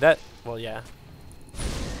 Well, yeah.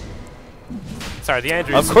 Sorry, the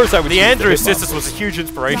Andrews. Of course, I would. The Andrews sisters was a huge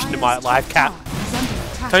inspiration to my life, Cat.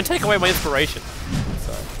 Don't take away my inspiration.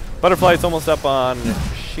 Sorry. Butterfly's almost up on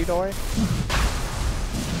Shidori.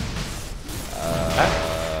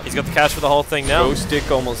 He's got the cash for the whole thing now. Ghost Stick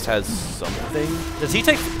almost has something. Does he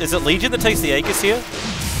take? Is it Legion that takes the Aegis here?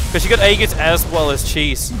 Because you got Aegis as well as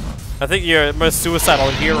Cheese. I think your most suicidal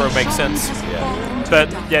hero makes sense. Yeah. But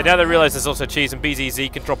yeah, now they realize there's also Cheese, and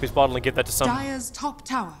BZZ can drop his bottle and give that to some. Dire's top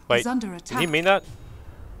tower Wait, is under attack. did he mean that?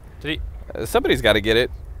 Did he? Somebody's got to get it,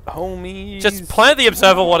 homie. Just plant the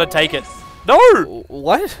observer want to take it. No.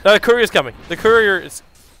 What? No, the courier's coming. The courier is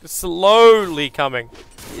slowly coming.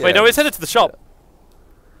 Yeah, wait, no, he's headed to the shop.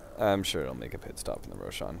 I'm sure it'll make a pit stop in the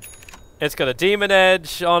Roshan. It's got a demon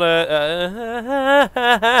edge on it.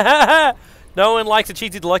 No one likes a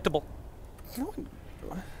cheesy delectable.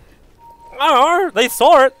 Oh, they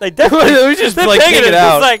saw it. They definitely. We just like take it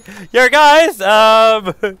out. It's like, yo guys,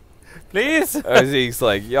 please. He's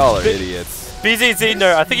like, y'all are idiots. BZZ,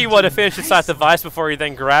 no, I think he wanted to finish inside the vice before he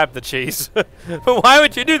then grabbed the cheese. But why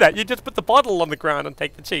would you do that? You just put the bottle on the ground and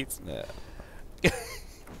take the cheese. Yeah.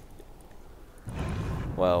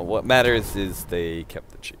 Well, what matters is they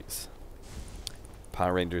kept the cheese.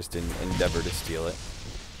 Power Rangers didn't endeavor to steal it.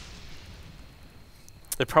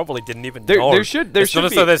 They probably didn't even know. There should be.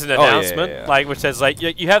 So there's an announcement, yeah. like which says like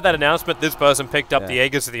you have that announcement. This person picked up the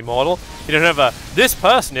Aegis of the Immortal. You don't have a. This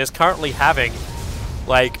person is currently having,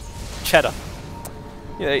 like, cheddar.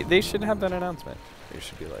 Yeah, they should have that announcement. They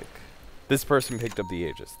should be like, this person picked up the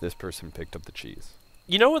Aegis. This person picked up the cheese.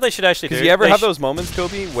 You know what they should actually do? Because you ever have those moments,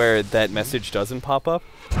 Kobe, where that message doesn't pop up,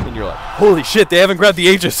 and you're like, holy shit, they haven't grabbed the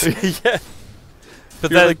Aegis. Yeah.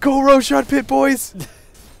 But you're like, go Roshan Pit, boys.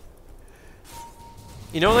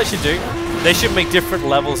 You know what they should do? They should make different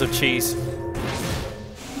levels of cheese.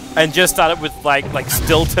 And just start it with like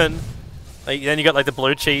Stilton. Like, then you got like the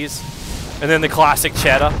blue cheese. And then the classic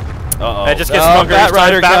cheddar. Uh-oh. It just gets stronger each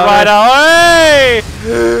time. Bat Rider.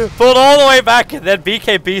 Hey! Pulled all the way back and then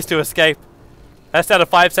BKBs to escape. That's down to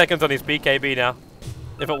 5 seconds on his BKB now.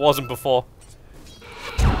 If it wasn't before.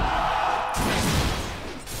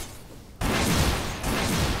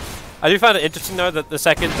 I do find it interesting though that the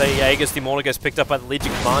second the Aegis the Immortal gets picked up by the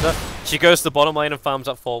Legion Commander, she goes to the bottom lane and farms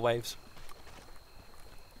up 4 waves.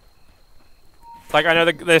 Like, I know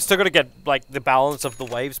they're still going to get like the balance of the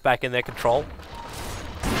waves back in their control.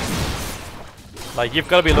 Like, you've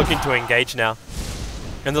got to be looking to engage now.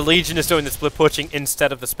 And the Legion is doing the split pushing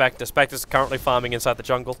instead of the Spectre. Spectre's currently farming inside the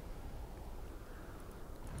jungle.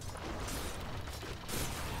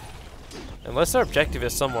 Unless their objective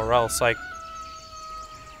is somewhere else, like...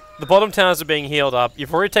 The bottom towers are being healed up.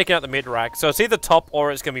 You've already taken out the mid rack, so it's either top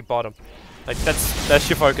or it's going to be bottom. Like, that's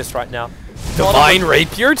your focus right now. Divine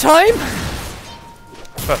Rapier time?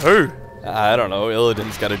 For who? I don't know.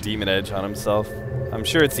 Illidan's got a demon edge on himself. I'm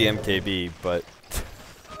sure it's the MKB, but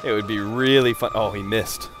it would be really fun. Oh, he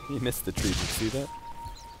missed. He missed the tree. Did you see that?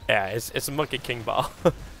 Yeah, it's a Monkey King bar.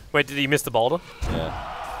 Wait, did he miss the boulder? Yeah.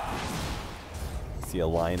 See a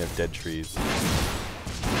line of dead trees.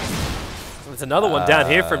 There's another one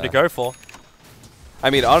down here for him to go for. I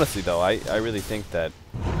mean, honestly, though, I really think that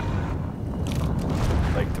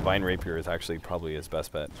like Divine Rapier is actually probably his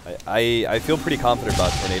best bet. I feel pretty confident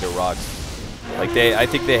about Tornado Rocks. Like I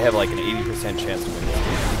think they have like an 80% chance to win this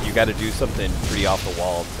game. You got to do something pretty off the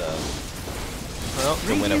wall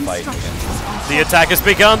to win a fight against. The attack has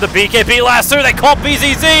begun, the BKB lasso, they caught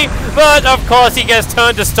BZZ, but of course he gets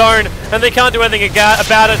turned to stone, and they can't do anything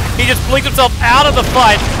about it. He just blinked himself out of the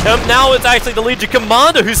fight. Now it's actually the Legion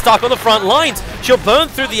Commander who's stuck on the front lines. She'll burn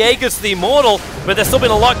through the Aegis to the Immortal, but there's still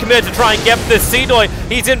been a lot committed to try and get this Seedoy.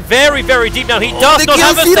 He's in very, very deep now. He does not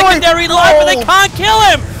have a secondary life, but they can't kill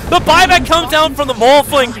him! The buyback comes down from the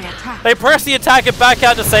Morphling. They press the attacker back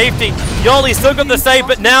out to safety. Yoli still got the save,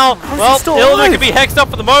 but now, well, Ilda can be hexed up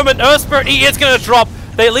for the moment. Earthspirit, he is going to drop.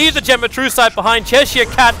 They leave the Gem of True Sight behind. Cheshire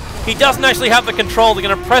Cat, he doesn't actually have the control. They're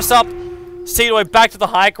going to press up Seedoy back to the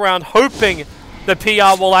high ground, hoping the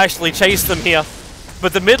PR will actually chase them here.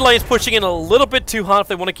 But the mid lane's pushing in a little bit too hard if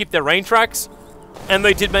they want to keep their rain tracks. And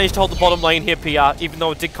they did manage to hold the bottom lane here, PR, even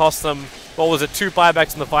though it did cost them, what was it, 2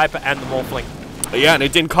 buybacks in the Viper and the Morphling. Yeah, and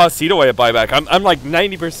it didn't cost Seedoy a buyback. I'm like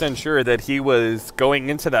 90% sure that he was going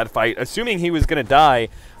into that fight, assuming he was going to die,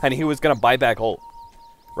 and he was going to buy back ult,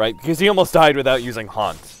 right? Because he almost died without using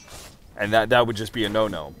Haunt. And that would just be a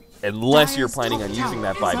no-no, unless you're planning on using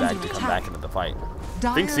that buyback to come back into the fight.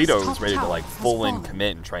 I think Seedoy was ready to like full-in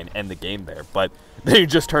commit and try and end the game there, but then it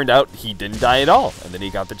just turned out he didn't die at all. And then he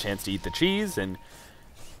got the chance to eat the cheese, and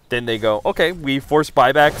then they go, okay, we forced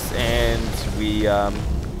buybacks, and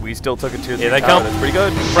we still took it to the Here they come. That's pretty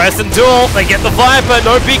good. Press and duel. They get the Viper.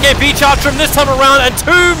 No BKB charge from this time around. And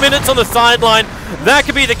 2 minutes on the sideline. That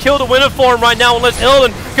could be the kill to win it for him right now, unless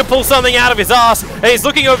Ilden can pull something out of his ass. And he's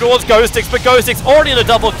looking over towards Ghostix, but Ghostix already in a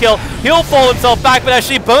double kill. He'll fall himself back, but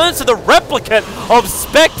actually burns to the replicant of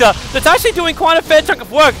Spectre. That's actually doing quite a fair chunk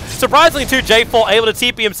of work. Surprisingly, too, J4 able to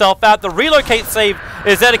TP himself out. The relocate save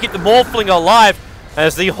is there to keep the Morphling alive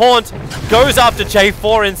as the Haunt goes after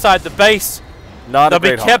J4 inside the base. They'll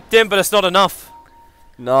be kept in, but it's not enough.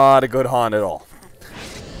 Not a good Haunt at all.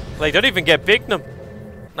 They don't even get Bignum.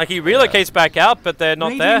 Like, he relocates back out, but they're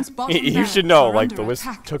not there. You should know, like, the Wisp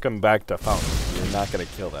took him back to Fountain. You're not going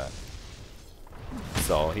to kill that.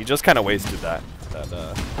 So, he just kind of wasted that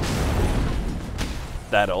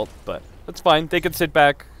ult, but that's fine. They can sit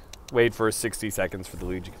back, wait for 60 seconds for the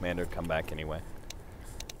Legion Commander to come back anyway.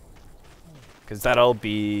 Because that'll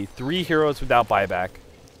be 3 heroes without buyback.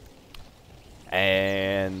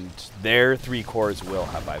 And their 3 cores will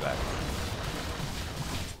have buyback.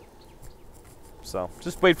 So,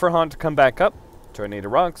 just wait for Haunt to come back up. Tornado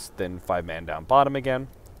rocks, then 5-man down bottom again.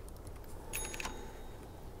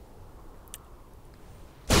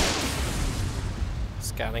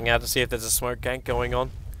 Scouting out to see if there's a smoke gank going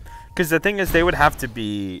on. Because the thing is, they would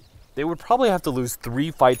probably have to lose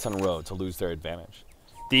 3 fights in a row to lose their advantage.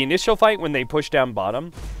 The initial fight when they push down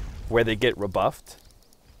bottom, where they get rebuffed,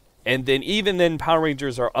 and then even then Power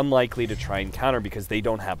Rangers are unlikely to try and counter because they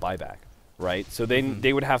don't have buyback, right? So then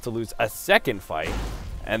they would have to lose a second fight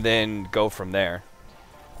and then go from there.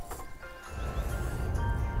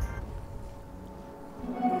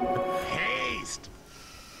 Haste!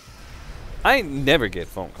 I never get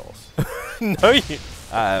phone calls. No, you...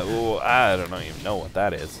 Well, I don't even know what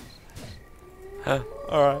that is.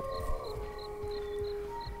 Alright.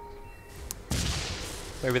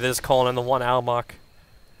 Maybe they're just calling in the 1 hour mark.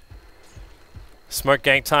 Smoke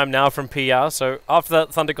gank time now from PR, so after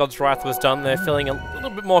that Thunder God's Wrath was done, they're feeling a little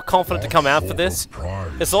bit more confident to come out for this.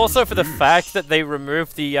 It's also for the fact that they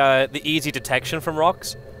removed the easy detection from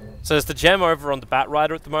rocks. So there's the gem over on the Bat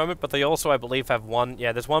Rider at the moment, but they also, I believe, have one,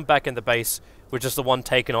 there's one back in the base, which is the one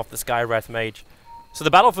taken off the Skywrath Mage. So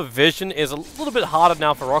the battle for vision is a little bit harder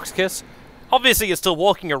now for Roxkiss. Obviously, it's still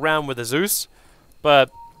walking around with a Zeus,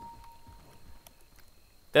 but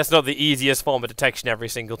that's not the easiest form of detection every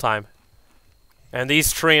single time. And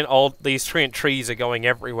these treant trees are going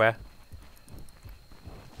everywhere.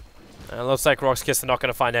 And it looks like Roxkiss are not going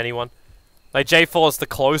to find anyone. Like, J4 is the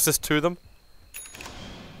closest to them.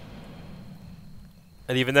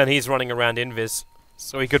 And even then, he's running around Invis.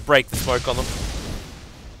 So he could break the smoke on them.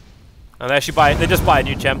 And they actually they just buy a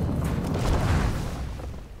new gem.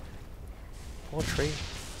 Poor tree.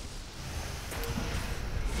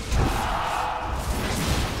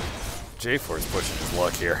 J4 is pushing his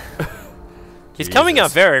luck here. He's coming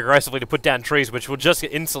out very aggressively to put down trees, which will just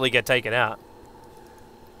instantly get taken out.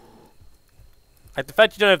 Like, the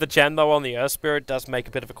fact you don't have the gem, though, on the Earth Spirit does make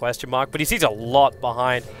a bit of a question mark, but he sees a lot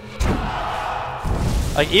behind.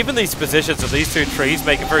 Like, even these positions of these 2 trees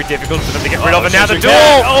make it very difficult for them to get rid of. And now the duel!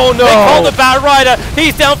 Oh, no! They call the Bat Rider.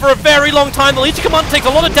 He's down for a very long time. The Legion Commander takes a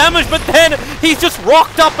lot of damage, but then he's just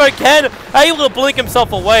rocked up again, able to blink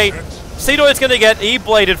himself away. Seedoy is going to get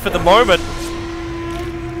E-bladed for the moment.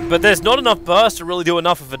 But there's not enough burst to really do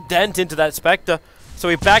enough of a dent into that Spectre. So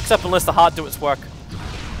he backs up and lets the heart do its work.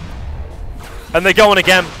 And they're going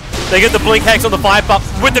again. They get the Blink Hex on the Viper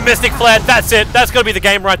with the Mystic Flare. That's it. That's going to be the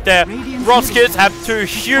game right there. Rockskids have 2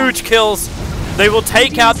 huge kills. They will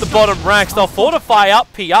take out the bottom racks. They'll fortify up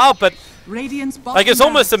PR, but like it's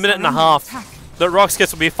almost a minute and a half that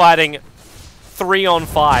Rockskids will be fighting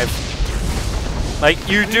 3-on-5. Like,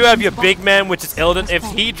 you do have your big man, which is Illidan. If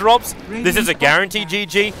he drops, this is a guaranteed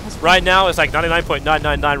GG. Right now, it's like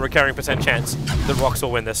 99.999 recurring % chance that Rocks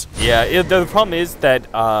will win this. Yeah, the problem is that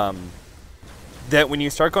that when you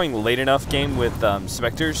start going late enough game with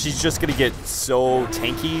Spectre, she's just going to get so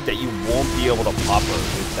tanky that you won't be able to pop her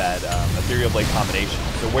with that Ethereal Blade combination.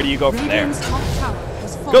 So where do you go from there?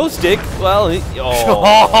 Ghost Stick? Well, it's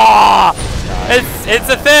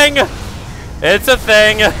a thing! It's a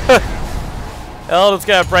thing! Illidan's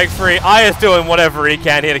gonna break free. Aya's doing whatever he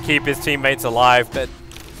can here to keep his teammates alive, but...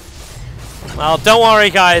 Well, don't worry,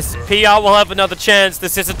 guys. PR will have another chance.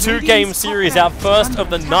 This is a 2-game series, our first of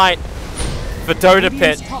the night for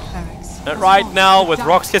DotaPit. And right now, with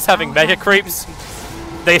Rockskids having mega creeps,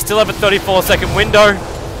 they still have a 34-second window.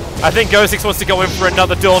 I think Ghostix wants to go in for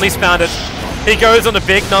another duel, and he's found it. He goes on a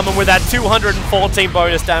big number with that 214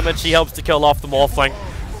 bonus damage. He helps to kill off the Morphling.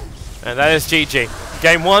 And that is GG.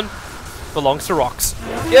 Game 1 belongs to Rocks.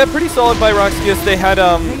 Yeah, pretty solid by Rockskids. They had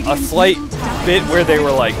a slight bit where they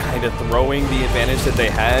were like kind of throwing the advantage that they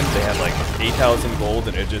had. They had like 8,000 gold,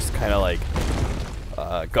 and it just kind of like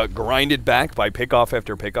got grinded back by pickoff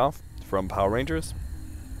after pickoff from Power Rangers.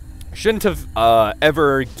 Shouldn't have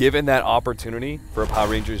ever given that opportunity for Power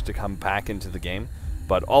Rangers to come back into the game.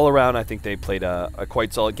 But all around, I think they played a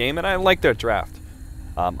quite solid game, and I like their draft.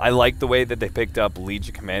 I like the way that they picked up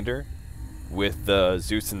Legion Commander with the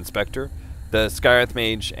Zeus and Spectre, the Skywrath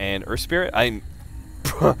Mage, and Earth Spirit. I'm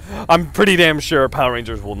pretty damn sure Power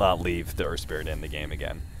Rangers will not leave the Earth Spirit in the game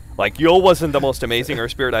again. Like, Yul wasn't the most amazing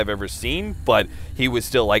Earth Spirit I've ever seen, but he was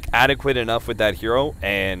still like adequate enough with that hero,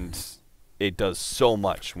 and it does so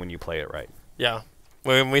much when you play it right. Yeah.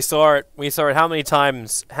 When we saw it, how many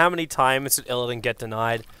times did Illidan get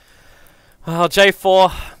denied? Oh,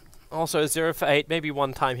 J4, also 0 for 8. Maybe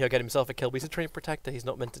one time he'll get himself a kill, but he's a Treant Protector. He's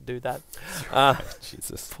not meant to do that.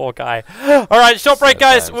 Jesus. Poor guy. All right, short break,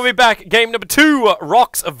 guys. We'll be back. Game number 2,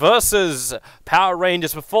 Rocks versus Power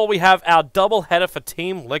Rangers. Before we have our double header for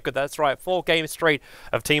Team Liquid. That's right, 4 games straight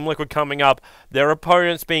of Team Liquid coming up. Their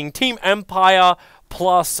opponents being Team Empire,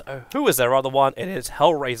 plus, who is their other one? It is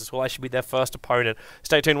Hellraisers, will actually be their first opponent.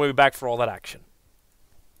 Stay tuned, we'll be back for all that action.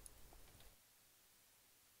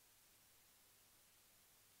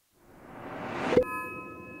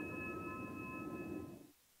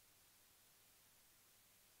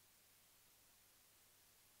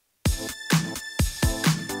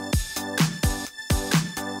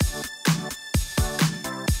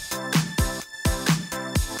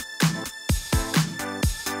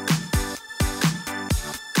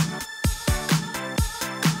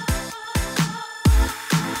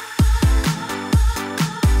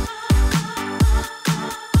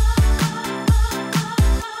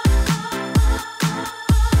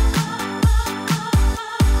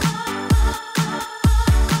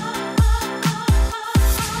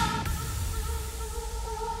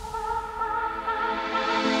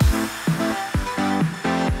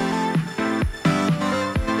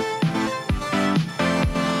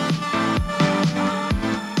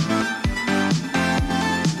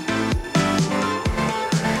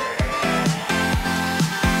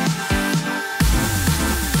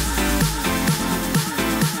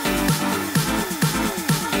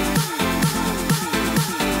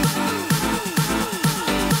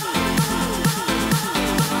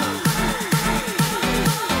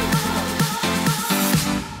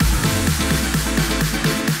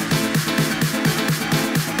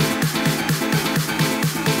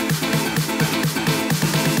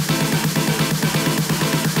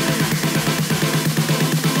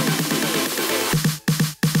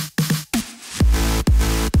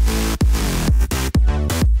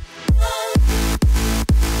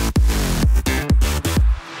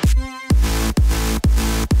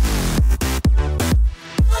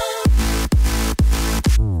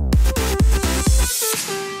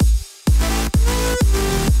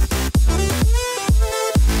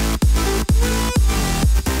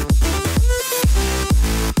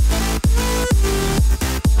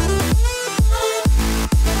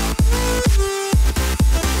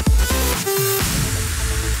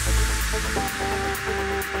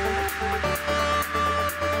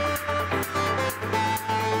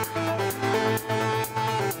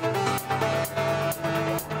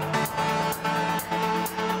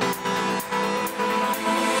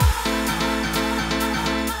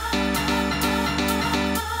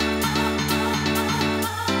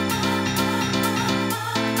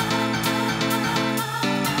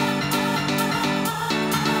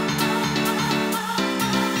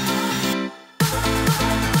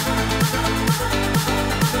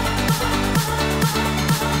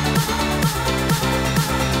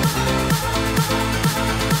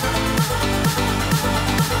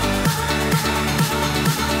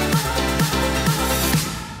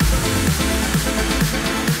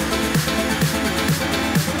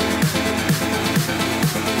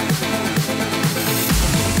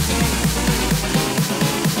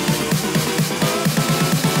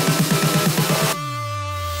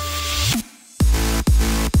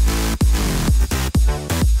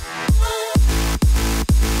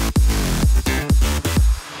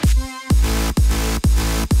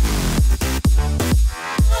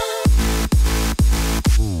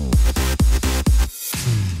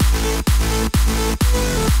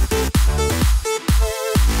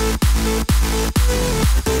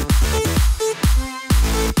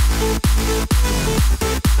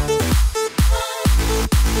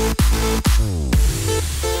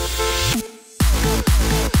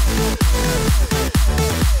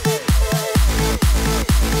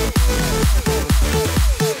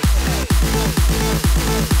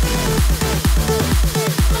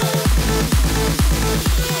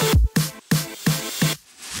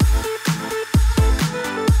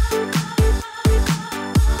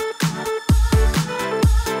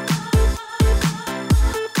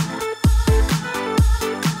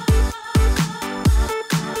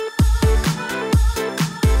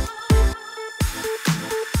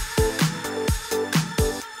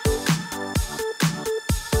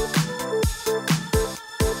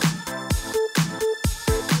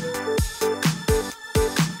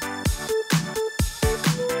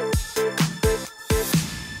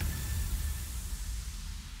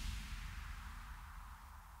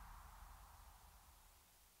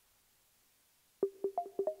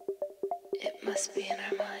 It must be in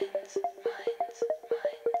our minds.